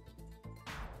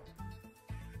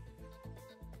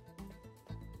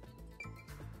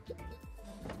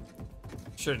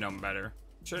 Should have known better.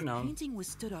 Should have The known. painting was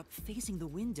stood up facing the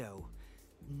window.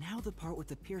 Now the part with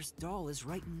the pierced doll is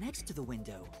right next to the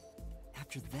window.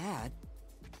 After that,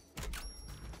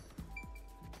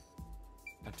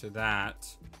 After that.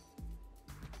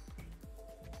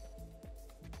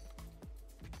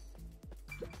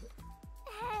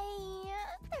 Hey,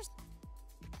 there's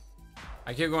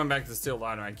I keep going back to the steel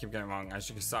ladder. I keep getting it wrong. I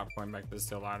should stop going back to the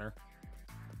steel ladder.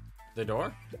 The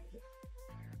door?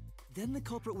 then the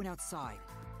culprit went outside.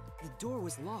 The door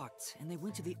was locked, and they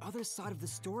went to the other side of the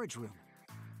storage room.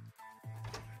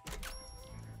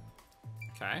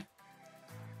 Okay.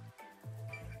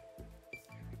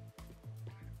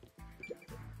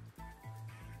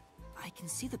 I can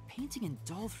see the painting and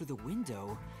doll through the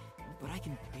window, but I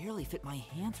can barely fit my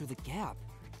hand through the gap.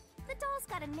 the doll's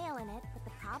got a nail in it, but the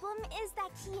problem is that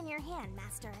key in your hand,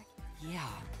 Master. Yeah,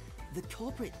 the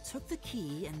culprit took the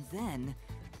key and then...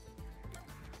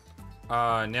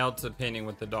 Nailed to the painting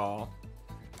with the doll.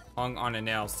 Hung on a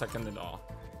nail stuck in the doll.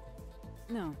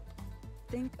 No.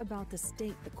 Think about the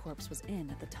state the corpse was in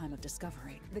at the time of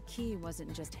discovery. The key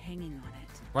wasn't just hanging on it.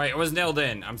 Right, it was nailed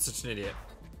in. I'm such an idiot.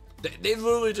 They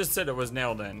literally just said it was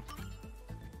nailed in.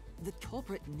 The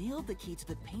culprit nailed the key to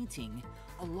the painting,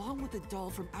 along with the doll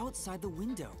from outside the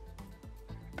window.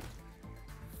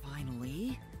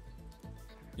 Finally...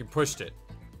 You pushed it.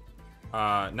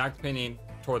 Knocked the painting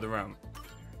toward the room.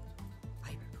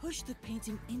 I pushed the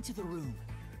painting into the room.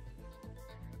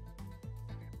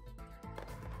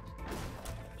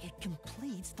 It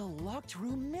completes the locked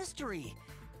room mystery.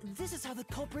 This is how the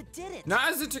culprit did it. Not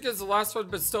as intricate as the last one,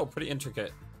 but still pretty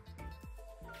intricate.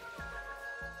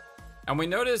 And we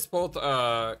noticed both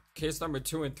case number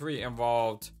 2 and 3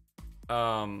 involved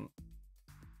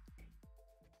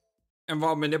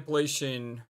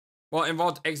manipulation. Well,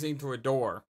 involved exiting through a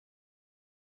door.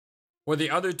 Well, the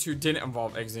other two didn't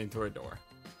involve exiting through a door.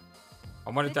 I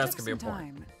wonder if that's gonna be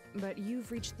important. Time, but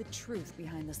you've reached the truth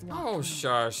behind this locked Oh, room.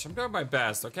 shush. I'm doing my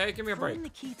best, okay? Give me a break. Throwing the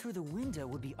key through the window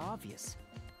would be obvious.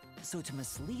 So to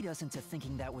mislead us into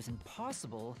thinking that was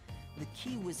impossible, the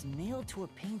key was nailed to a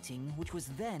painting which was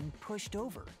then pushed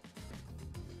over.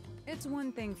 It's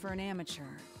one thing for an amateur,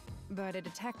 but a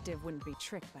detective wouldn't be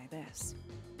tricked by this.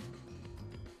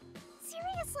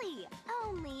 Seriously,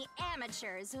 only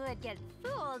amateurs would get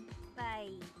fooled by...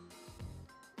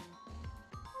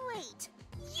 Wait,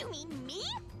 you mean me?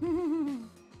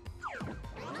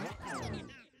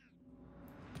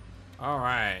 All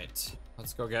right.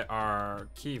 Let's go get our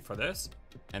key for this.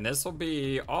 And this will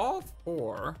be all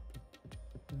 4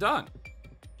 done.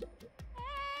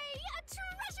 Hey, a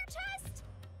treasure chest!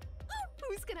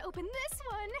 Who's gonna open this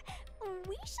one?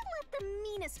 We should let the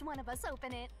meanest one of us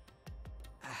open it.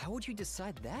 How would you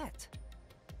decide that?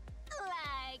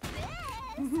 Like this.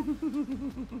 I'm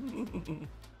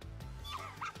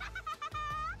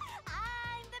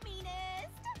the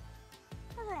meanest.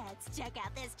 Let's check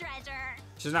out this treasure.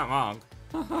 She's not wrong.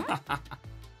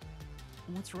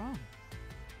 What's wrong?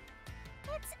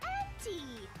 It's empty.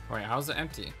 Wait, how's it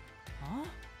empty? Huh?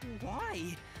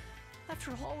 Why?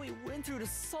 After all we went through to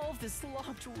solve this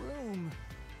locked room.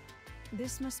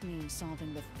 This must mean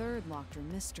solving the third locked room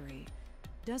mystery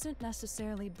doesn't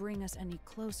necessarily bring us any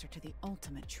closer to the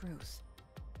ultimate truth.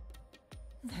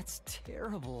 That's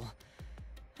terrible.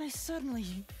 I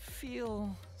suddenly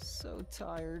feel so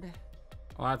tired.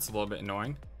 Well, that's a little bit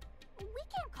annoying. We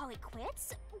can't call it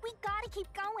quits. We gotta keep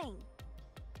going.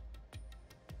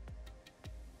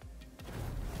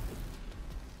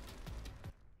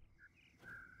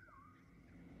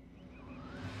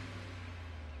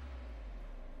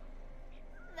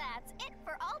 it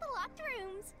for all the locked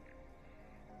rooms.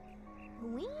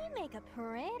 We make a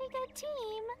pretty good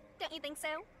team. Don't you think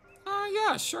so?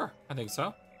 Yeah, sure. I think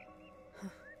so.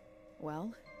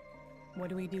 Well, what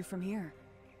do we do from here?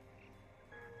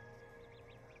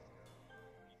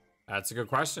 That's a good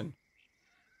question.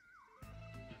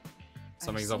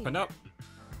 Something's opened up.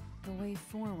 The way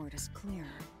forward is clear.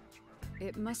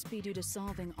 It must be due to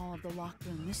solving all of the locked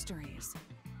room mysteries.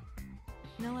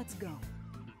 Now let's go.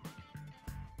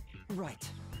 Right.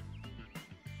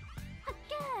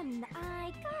 Again,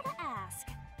 I gotta ask.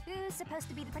 Who's supposed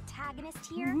to be the protagonist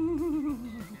here?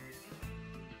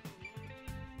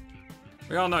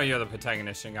 We all know you're the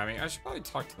protagonist, Shinigami. I should probably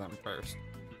talk to them first.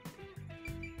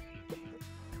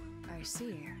 I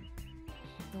see.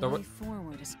 The way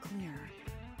forward is clear.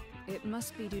 It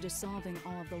must be due to solving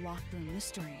all of the locked room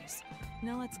mysteries.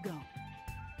 Now let's go.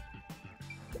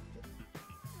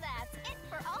 That's it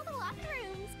for all the locked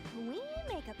rooms. We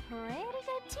make a pretty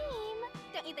good team.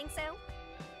 Don't you think so?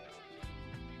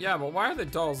 Yeah, but why are the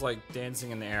dolls like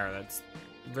dancing in the air? That's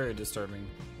very disturbing.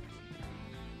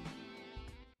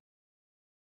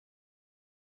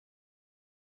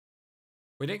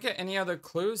 We didn't get any other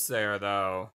clues there,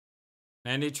 though.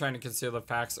 Andy trying to conceal the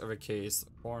facts of a case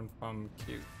born from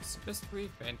Q's mystery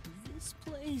fantasy. This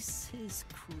place is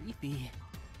creepy.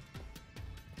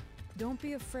 Don't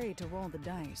be afraid to roll the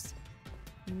dice.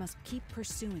 You must keep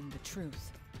pursuing the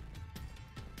truth.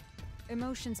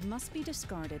 Emotions must be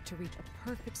discarded to reach a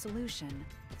perfect solution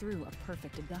through a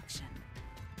perfect deduction.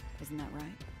 Isn't that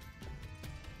right?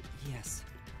 Yes.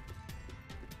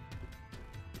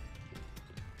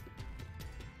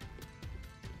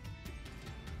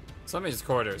 Some of these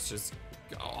corridors just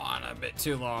go on a bit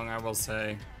too long, I will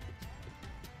say.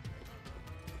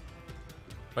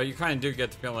 But you kind of do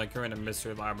get to feel like you're in a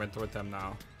mystery labyrinth with them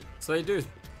now. So they do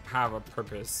have a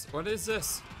purpose. What is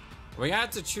this? We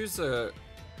have to choose a...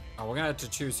 Oh, we're gonna have to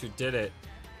choose who did it.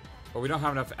 But we don't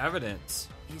have enough evidence.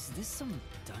 Is this some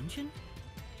dungeon?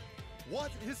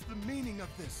 What is the meaning of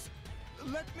this?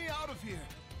 Let me out of here!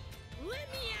 Let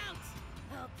me out!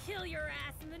 I'll kill your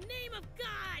ass in the name of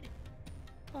God!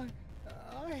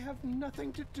 I have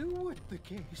nothing to do with the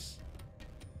case.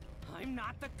 I'm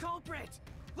not the culprit!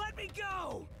 Let me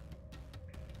go!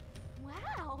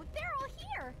 Wow, they're all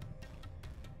here.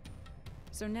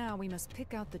 So now we must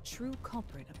pick out the true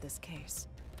culprit of this case.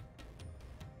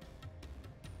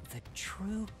 The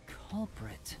true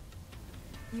culprit.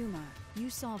 Yuma, you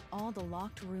solved all the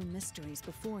locked room mysteries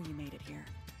before you made it here.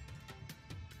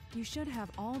 You should have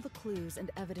all the clues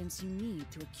and evidence you need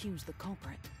to accuse the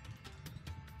culprit.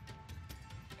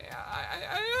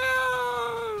 I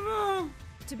don't know.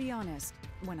 To be honest,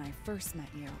 when I first met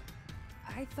you,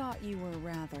 I thought you were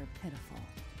rather pitiful.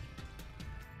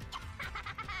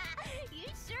 You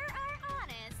sure are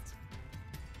honest.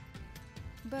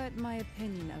 But my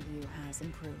opinion of you has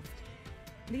improved.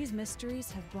 These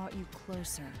mysteries have brought you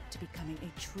closer to becoming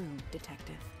a true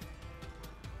detective.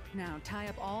 Now tie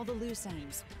up all the loose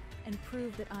ends and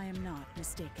prove that I am not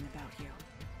mistaken about you.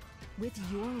 With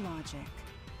your logic,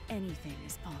 anything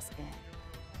is possible.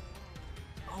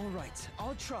 All right,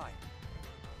 I'll try.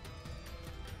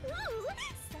 Ooh,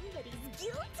 somebody's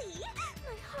guilty.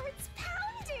 My heart's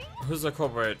pounding. Who's the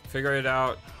culprit? Figure it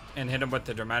out and hit him with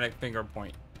the dramatic finger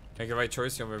point. Make the right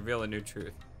choice, you'll reveal a new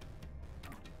truth.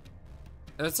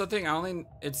 That's the thing,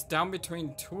 it's down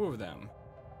between two of them.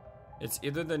 It's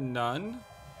either the nun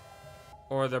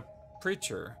or the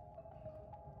preacher.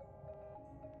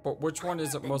 But which one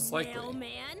is it most likely?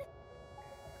 Mailman?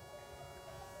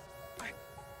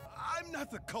 I'm not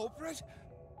the culprit.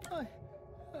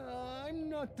 I'm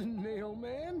not the nail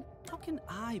man. How can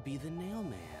I be the nail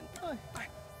man?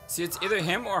 See, it's either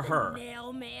him or her.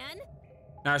 Mailman?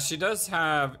 Now, she does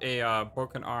have a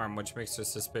broken arm, which makes her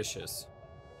suspicious.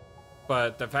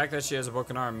 But the fact that she has a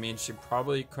broken arm means she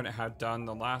probably couldn't have done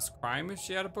the last crime if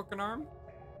she had a broken arm.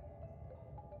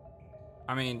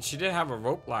 I mean, she did have a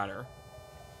rope ladder.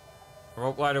 A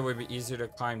rope ladder would be easier to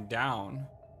climb down.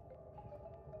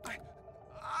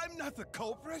 I'm not the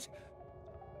culprit.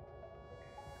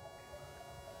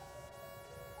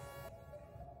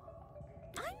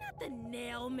 I'm not the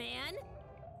nail man.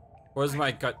 What does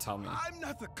my gut tell me? I'm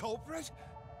not the culprit.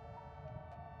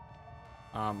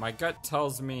 My gut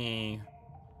tells me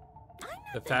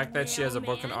the fact that she has a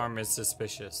broken arm is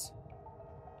suspicious.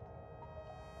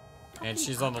 And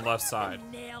she's on the left side.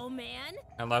 Nail man?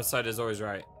 And left side is always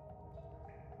right.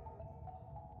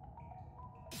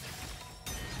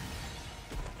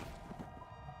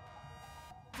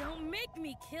 Don't make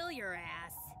me kill your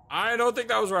ass. I don't think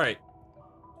that was right.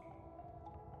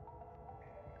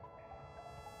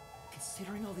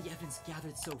 Considering all the evidence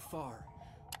gathered so far,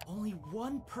 Only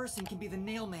one person can be the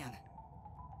nail man.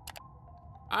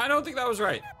 I don't think that was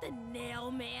right. The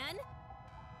nail man?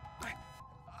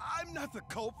 I'm not the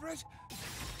culprit.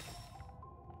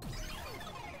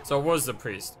 So it was the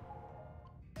priest.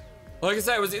 Like I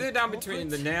said, it was either down between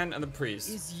the Nan and the priest.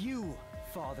 Is you,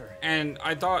 Father. And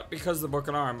I thought because of the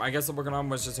broken arm, I guess the broken arm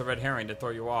was just a red herring to throw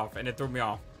you off, and it threw me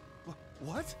off.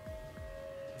 What?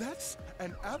 That's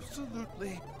an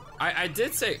absolutely... I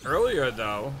did say earlier,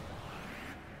 though...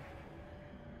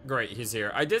 Great, he's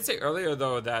here. I did say earlier,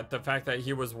 though, that the fact that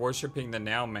he was worshipping the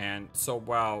nail man so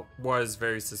well was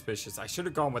very suspicious. I should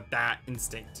have gone with that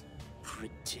instinct.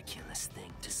 Ridiculous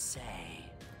thing to say.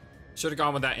 Should have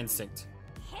gone with that instinct.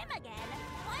 Him again?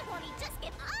 Why won't he just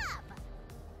give up?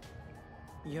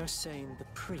 You're saying the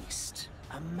priest,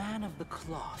 a man of the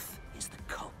cloth, is the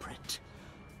culprit?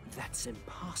 That's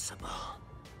impossible.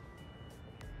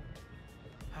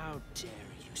 How dare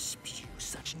you spew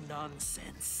such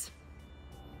nonsense?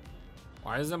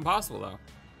 Why is it impossible, though?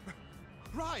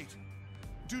 Right!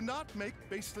 Do not make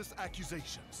baseless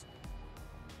accusations.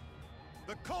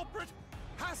 The culprit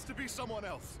has to be someone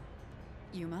else.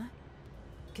 Yuma,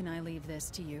 can I leave this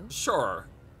to you? Sure.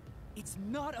 It's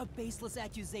not a baseless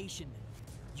accusation.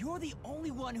 You're the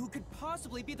only one who could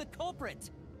possibly be the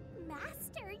culprit.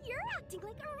 Master, you're acting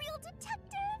like a real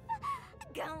detective.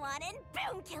 Go on and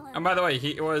boom kill him. And by the way,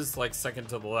 he was like second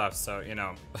to the left, so you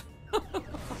know.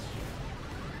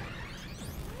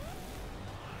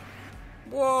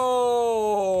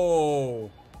 Whoa!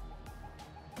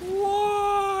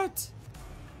 What?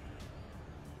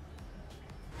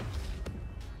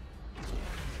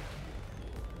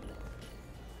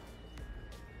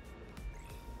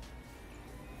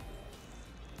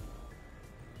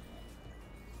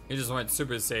 He just went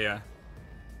Super Saiyan.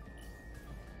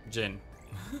 Jin.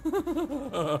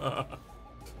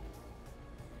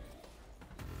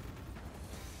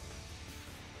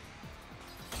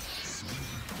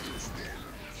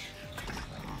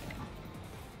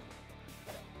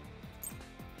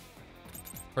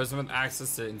 Person with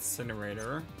access to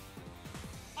incinerator.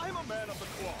 I'm a man of the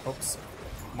cloth. Oops.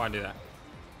 Why do that?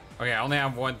 Okay, I only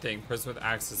have one thing. Person with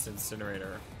access to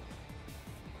incinerator.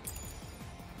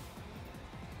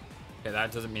 Okay,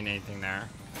 that doesn't mean anything there.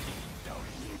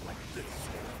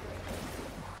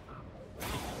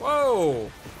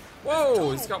 Whoa!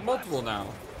 Whoa! He's got multiple now.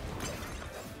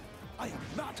 I am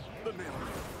not the nail.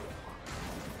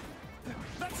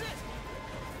 That's it.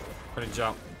 Pretty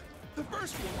jump. The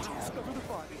first one to discover the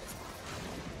body.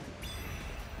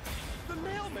 The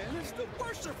mailman is the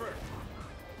worshipper.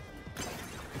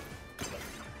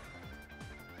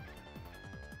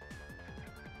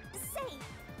 Say,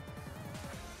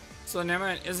 So the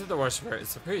Naman isn't the worshiper,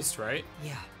 it's the priest, right?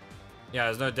 Yeah. Yeah,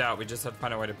 there's no doubt. We just have to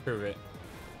find a way to prove it.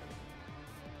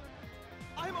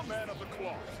 I'm a man of the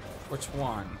cloth. Which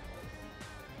one?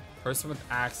 Person with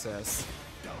access.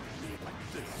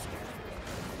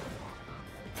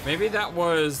 Maybe that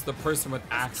was the person with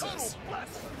access.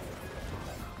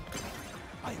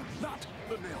 I am not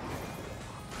the mailman.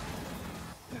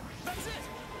 That's it.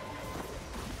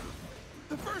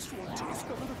 The first one to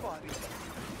discover the body.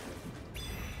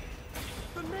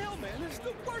 The mailman is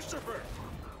the worshipper.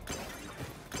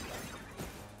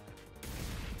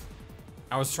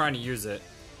 I was trying to use it.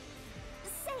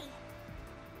 say,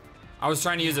 I was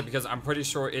trying to use it because I'm pretty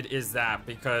sure it is that,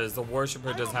 because the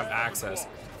worshiper does have access.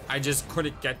 I just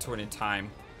couldn't get to it in time.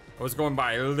 I was going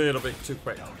by a little bit too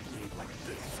quick.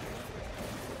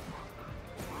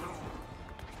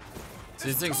 So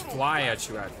these things fly at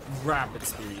you at rapid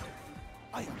speed.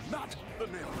 I am not the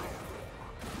mailman.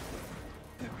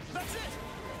 That's it.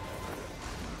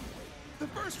 The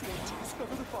first one to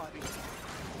discover the body.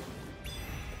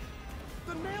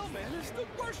 The mailman is the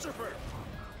worshipper.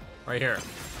 Right here.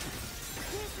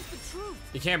 This is the truth.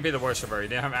 He can't be the worshiper. He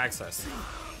didn't have access.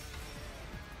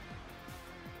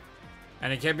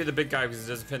 And it can't be the big guy because he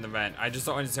doesn't fit in the vent. I just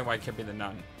don't understand why it can't be the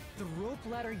nun. The rope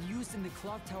ladder used in the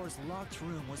clock tower's locked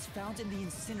room was found in the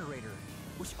incinerator,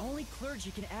 which only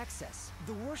clergy can access.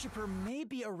 The worshipper may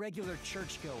be a regular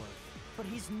churchgoer, but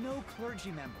he's no clergy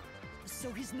member,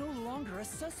 so he's no longer a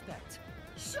suspect.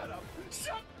 Shut up!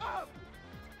 Shut up!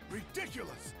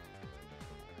 Ridiculous!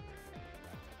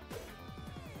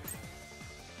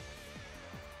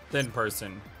 Thin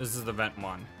person. This is the vent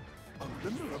one. A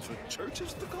member of the church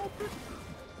is the culprit?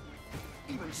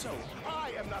 Even so,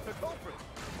 I am not the culprit.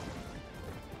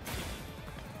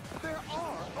 There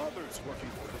are others working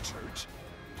for the church.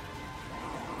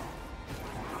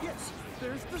 Yes,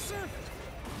 there's the servant.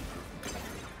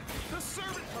 The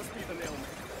servant must be the nailman.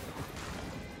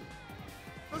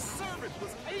 The servant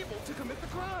was able to commit the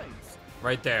crimes.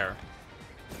 Right there.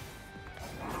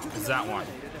 To Is that one?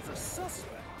 As a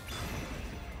suspect.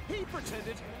 He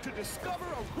pretended to discover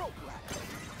a rope ladder.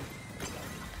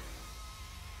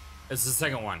 It's the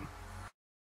second one.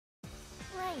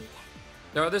 Right.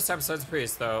 There are other episodes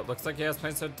priest, though. Looks like he has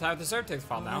plans to have the serve takes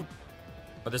fall now.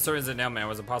 But the story is a nailman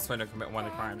was a possible way to commit one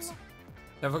of the crimes.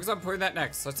 Now focus on proving that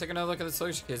next. Let's take another look at the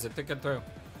solution keys and think it through.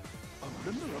 A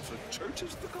member of the church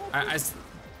is the culprit?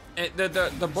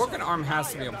 The broken arm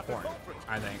has to be important,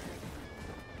 I think.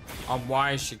 On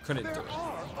why she couldn't do it. There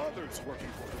are others working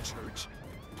for the church.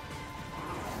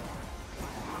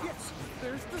 Yes,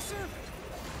 there's the servant.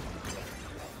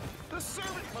 The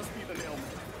servant must be the nailman.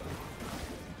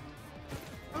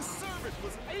 The servant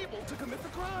was able to commit the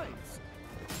crimes.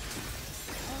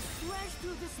 I'll slash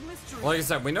through this mystery. Like I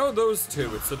said, we know those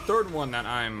two. It's the third one that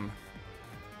I'm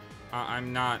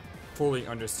not fully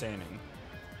understanding.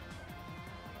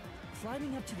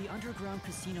 Climbing up to the underground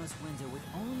casino's window with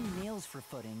only nails for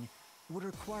footing would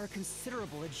require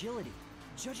considerable agility.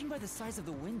 Judging by the size of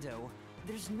the window,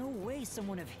 there's no way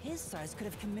someone of his size could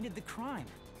have committed the crime.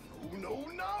 No,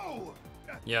 no, no!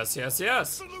 Yes.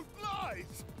 Absolute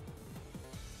lies!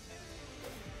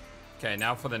 Okay,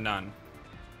 now for the nun.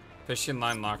 Fishing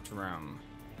line locked room.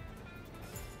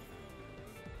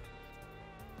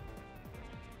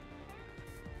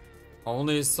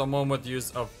 Only someone with use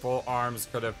of full arms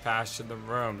could have passed in the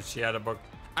room. She had a book.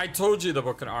 I told you the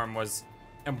broken arm was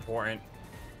important.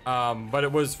 But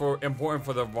it was important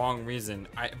for the wrong reason.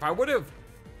 If I would have...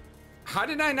 How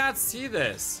did I not see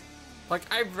this? Like,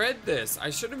 I read this. I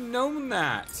should have known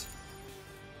that.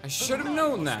 I should have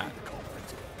known that.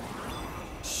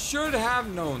 Should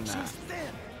have known that. She's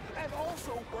thin and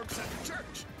also works at the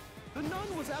church. The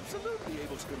nun was absolutely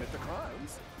able to commit the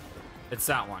crimes. It's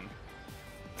that one.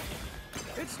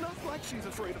 It's not like she's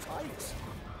afraid of heights.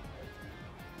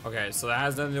 Okay, so that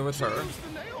has nothing to do with She her. used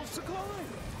the nails to climb.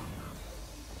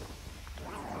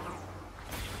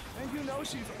 And you know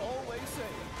she's always saying,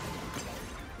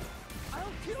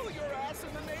 I'll kill your ass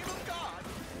in the name of God.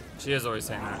 She is always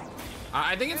saying that.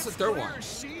 I think it's the third one.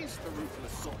 She's the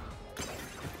ruthless soul.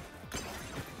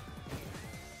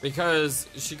 Because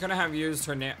she couldn't have used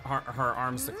her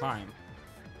arms to climb.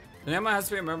 The nailman has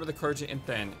to be a member of the clergy and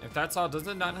thin. If that's all,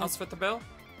 doesn't that else fit the bill?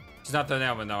 She's not the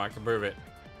nailman though, I can prove it.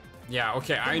 Yeah,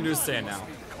 okay, I understand now.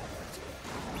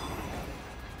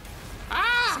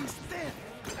 Ah! She's thin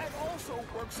and also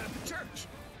works at the church.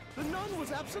 The nun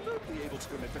was absolutely able to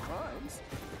commit the crimes.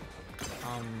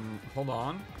 Hold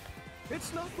on.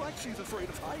 It's not like she's afraid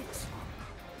of heights.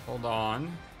 Hold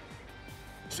on.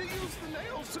 She used the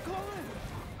nails to climb.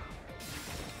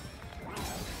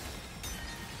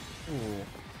 Ooh.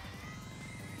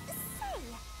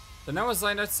 The nun was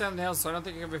lying next to the nails, so I don't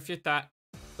think you can refute that.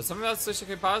 But some of that solution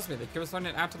could bother me. The kid was when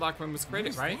an afterlock room was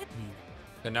created, right?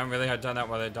 The nun really had done that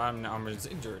while the dominant arm was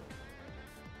injured.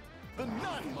 The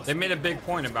nun must They made a big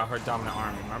point about her dominant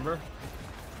arm, remember?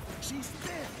 She's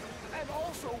thin and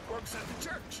also works at the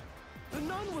church. The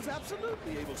nun was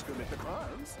absolutely able to commit the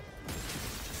crimes.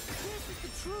 This is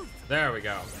the truth. There we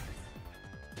go.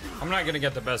 I'm not gonna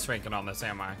get the best ranking on this,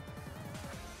 am I?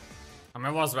 I mean, I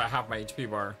lost about half my HP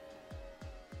bar.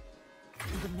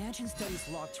 In the mansion study's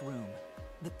locked room,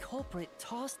 the culprit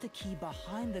tossed the key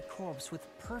behind the corpse with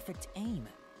perfect aim.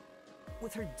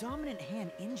 With her dominant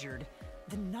hand injured,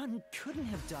 the nun couldn't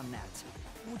have done that,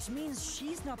 which means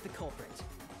she's not the culprit.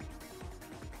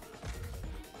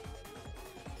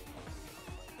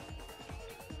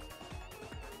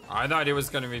 I thought he was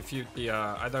gonna refute the,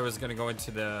 I thought he was gonna go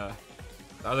into the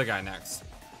other guy next.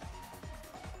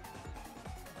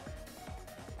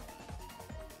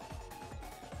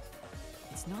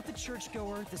 It's not the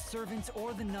churchgoer, the servant,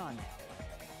 or the nun.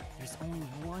 There's only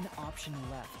one option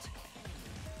left.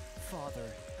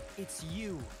 Father, it's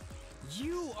you.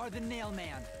 You are the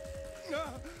nailman.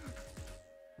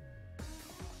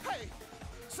 Hey,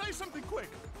 say something quick.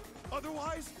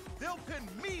 Otherwise, they'll pin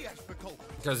me as the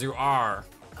culprit. Because you are.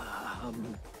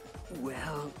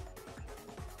 Well...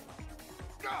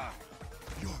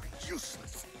 You're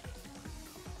useless.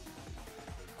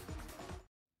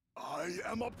 I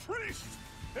am a priest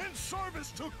in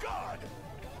service to God.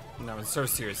 No, it's so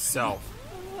to yourself.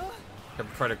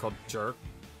 Hypocritical jerk.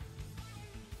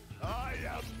 I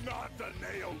am not the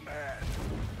nail man.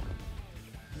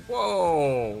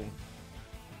 Whoa.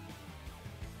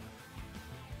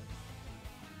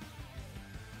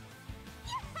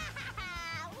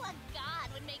 What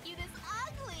god would make you this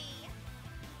ugly?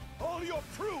 All your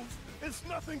proof is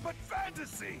nothing but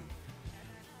fantasy.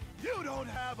 You don't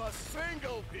have a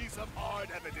single piece of hard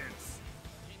evidence.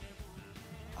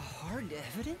 Hard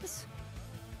evidence?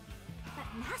 But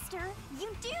Master,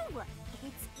 you do.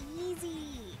 It's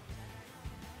easy.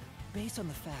 Based on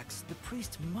the facts, the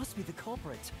priest must be the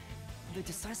culprit. The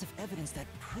decisive evidence that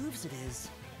proves it is...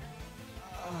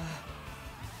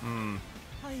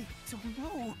 I don't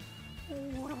know.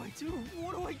 What do I do?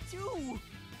 What do I do?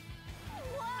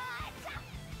 What?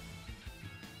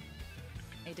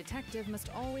 A detective must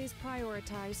always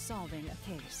prioritize solving a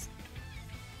case.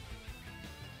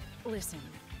 Listen,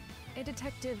 a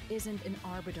detective isn't an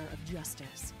arbiter of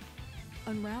justice.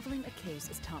 Unraveling a case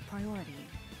is top priority,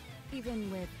 even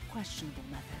with questionable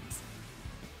methods.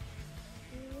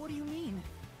 What do you mean?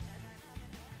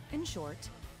 In short,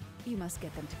 you must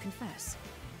get them to confess.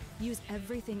 Use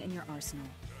everything in your arsenal,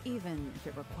 even if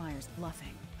it requires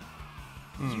bluffing.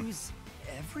 Use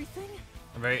everything?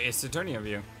 Very Ace Attorney of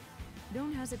you.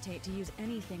 Don't hesitate to use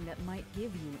anything that might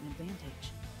give you an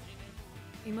advantage.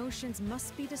 Emotions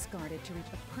must be discarded to reach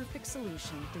a perfect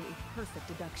solution through a perfect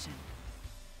deduction.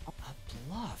 A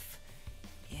bluff?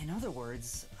 In other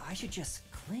words, I should just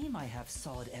claim I have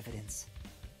solid evidence.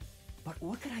 But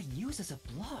what could I use as a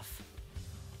bluff?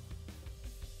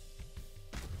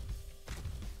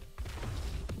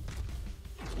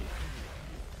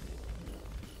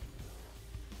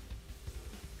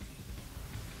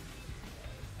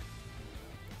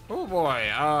 Oh boy,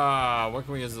 what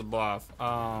can we use as a bluff?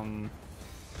 I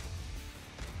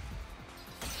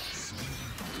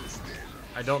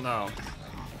don't know.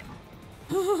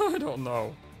 I don't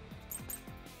know.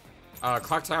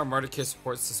 Clock Tower murder case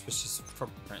reports suspicious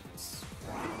footprints.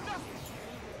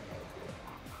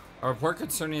 A report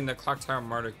concerning the Clock Tower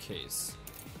murder case.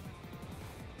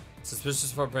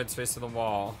 Suspicious footprints facing the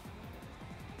wall.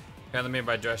 Apparently made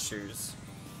by dress shoes.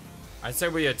 I say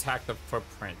we attack the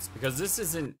footprints because this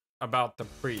isn't about the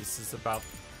priest. It's about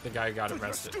the guy who got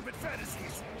arrested. Stupid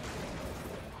fantasies.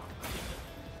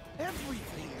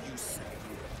 Everything you say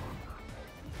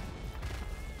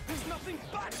is nothing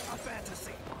but a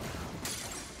fantasy.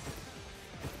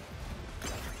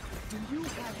 Do you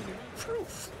have any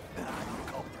proof that I'm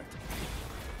the culprit?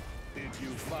 Did you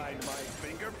find my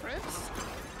fingerprints?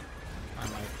 On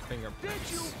my fingerprints.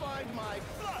 Did you find my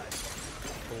blood?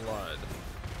 Blood.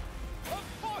 Of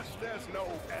course there's no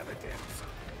evidence.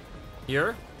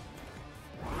 Here?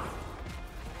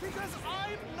 Because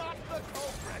I'm not the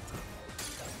culprit.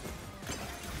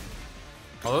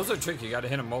 Oh, those are tricky. You gotta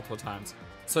hit them multiple times.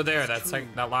 So there, that's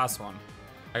like that last one.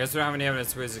 I guess we don't have any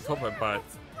evidence to raise the culprit, but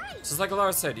just like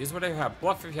Laura said, use whatever you have.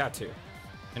 Bluff if you had to.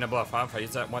 In a bluff, if I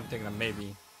use that one thing, then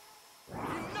maybe.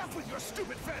 Enough with your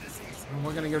stupid fantasies.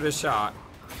 We're gonna give it a shot.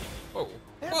 Whoa.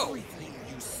 Whoa! Everything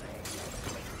you say.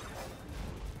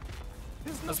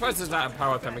 I'm surprised there's not a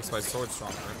power that makes my sword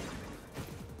stronger.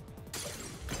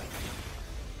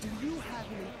 Do you have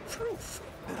any proof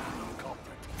that I'm the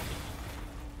culprit?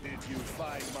 Did you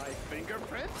find my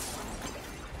fingerprints?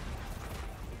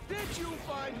 Did you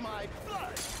find my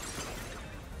blood?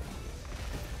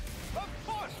 Of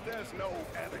course there's no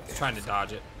evidence. Trying to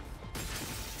dodge it.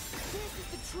 This is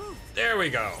the truth. There we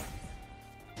go.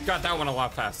 Got that one a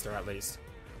lot faster, at least.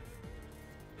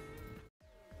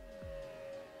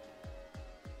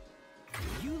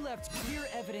 You left clear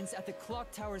evidence at the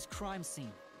clock tower's crime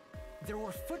scene. There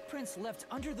were footprints left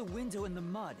under the window in the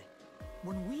mud.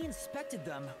 When we inspected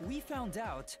them, we found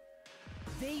out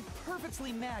they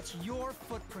perfectly match your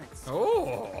footprints.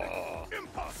 Oh.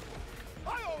 Impossible.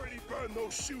 I already burned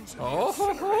those shoes in the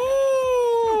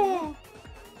Oh.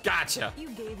 Gotcha.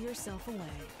 You gave yourself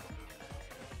away.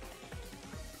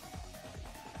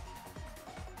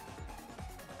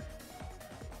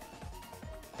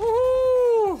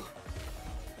 Woo.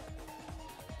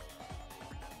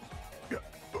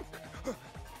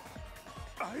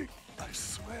 I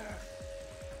swear,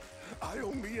 I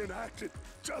only enacted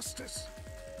justice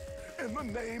in the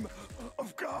name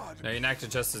of God. Now you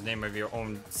enacted just the name of your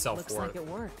own self-worth. Looks like it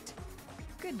worked.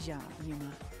 Good job,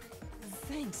 Yuma.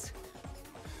 Thanks.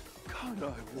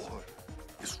 Kanai Ward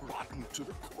is rotten to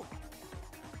the core.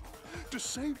 To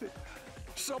save it,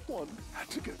 someone had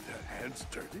to get their hands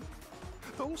dirty.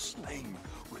 Those slain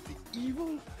were the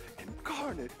evil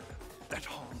incarnate that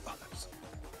harm others.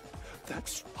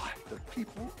 That's why the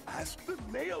people asked the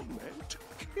nailmen to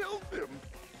kill them.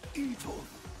 Evil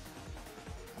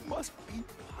must be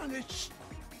punished.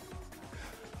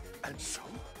 And so,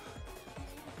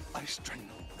 I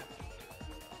strangled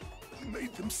them,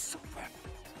 made them suffer.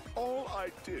 All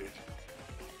I did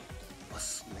was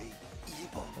slay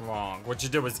evil. Wrong. What you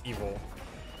did was evil.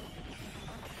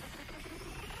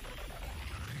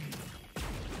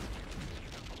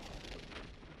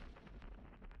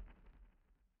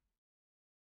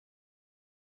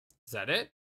 Is that it?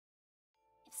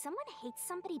 If someone hates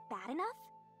somebody bad enough,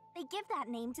 they give that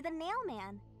name to the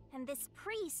nailman. and this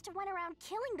priest went around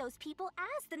killing those people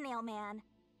as the Nail Man.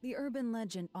 The urban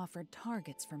legend offered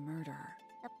targets for murder.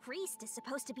 A priest is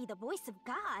supposed to be the voice of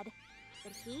God,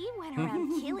 but he went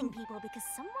around killing people because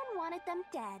someone wanted them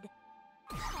dead.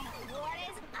 What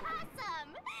is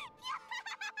awesome?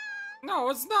 No,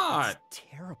 it's not. It's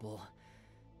terrible.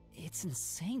 It's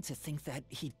insane to think that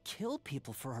he'd kill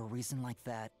people for a reason like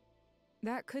that.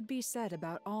 That could be said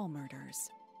about all murders.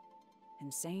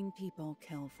 Insane people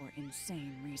kill for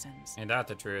insane reasons. Ain't that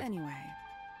the truth? Anyway,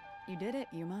 you did it,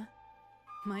 Yuma.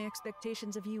 My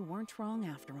expectations of you weren't wrong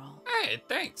after all. Hey,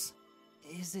 thanks.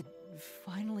 Is it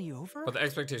finally over? But the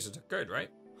expectations are good, right?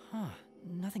 Huh,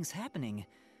 nothing's happening.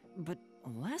 But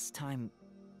last time...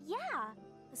 Yeah,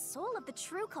 the soul of the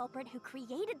true culprit who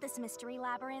created this mystery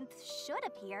labyrinth should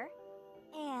appear.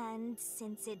 And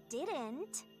since it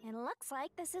didn't, it looks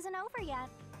like this isn't over yet.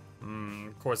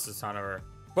 Of course it's not over.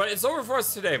 But it's over for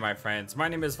us today, my friends. My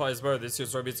name is FlightlessBird. This is your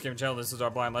Story Beats Game channel. This is our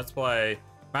blind Let's Play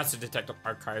Master Detective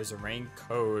Archives of Rain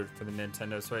Code for the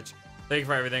Nintendo Switch. Thank you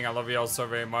for everything. I love you all so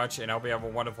very much. And I hope you have a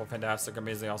wonderful, fantastic,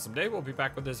 amazing, awesome day. We'll be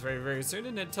back with this very, very soon.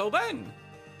 And until then,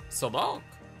 so long.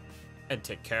 And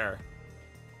take care.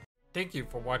 Thank you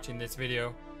for watching this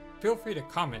video. Feel free to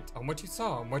comment on what you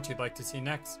saw and what you'd like to see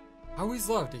next. I always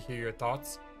love to hear your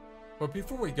thoughts. But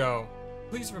before we go,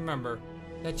 please remember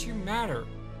that you matter,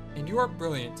 and you are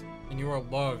brilliant, and you are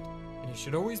loved, and you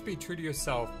should always be true to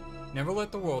yourself. Never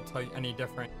let the world tell you any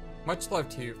different. Much love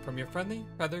to you from your friendly,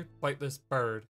 feathered, flightless bird.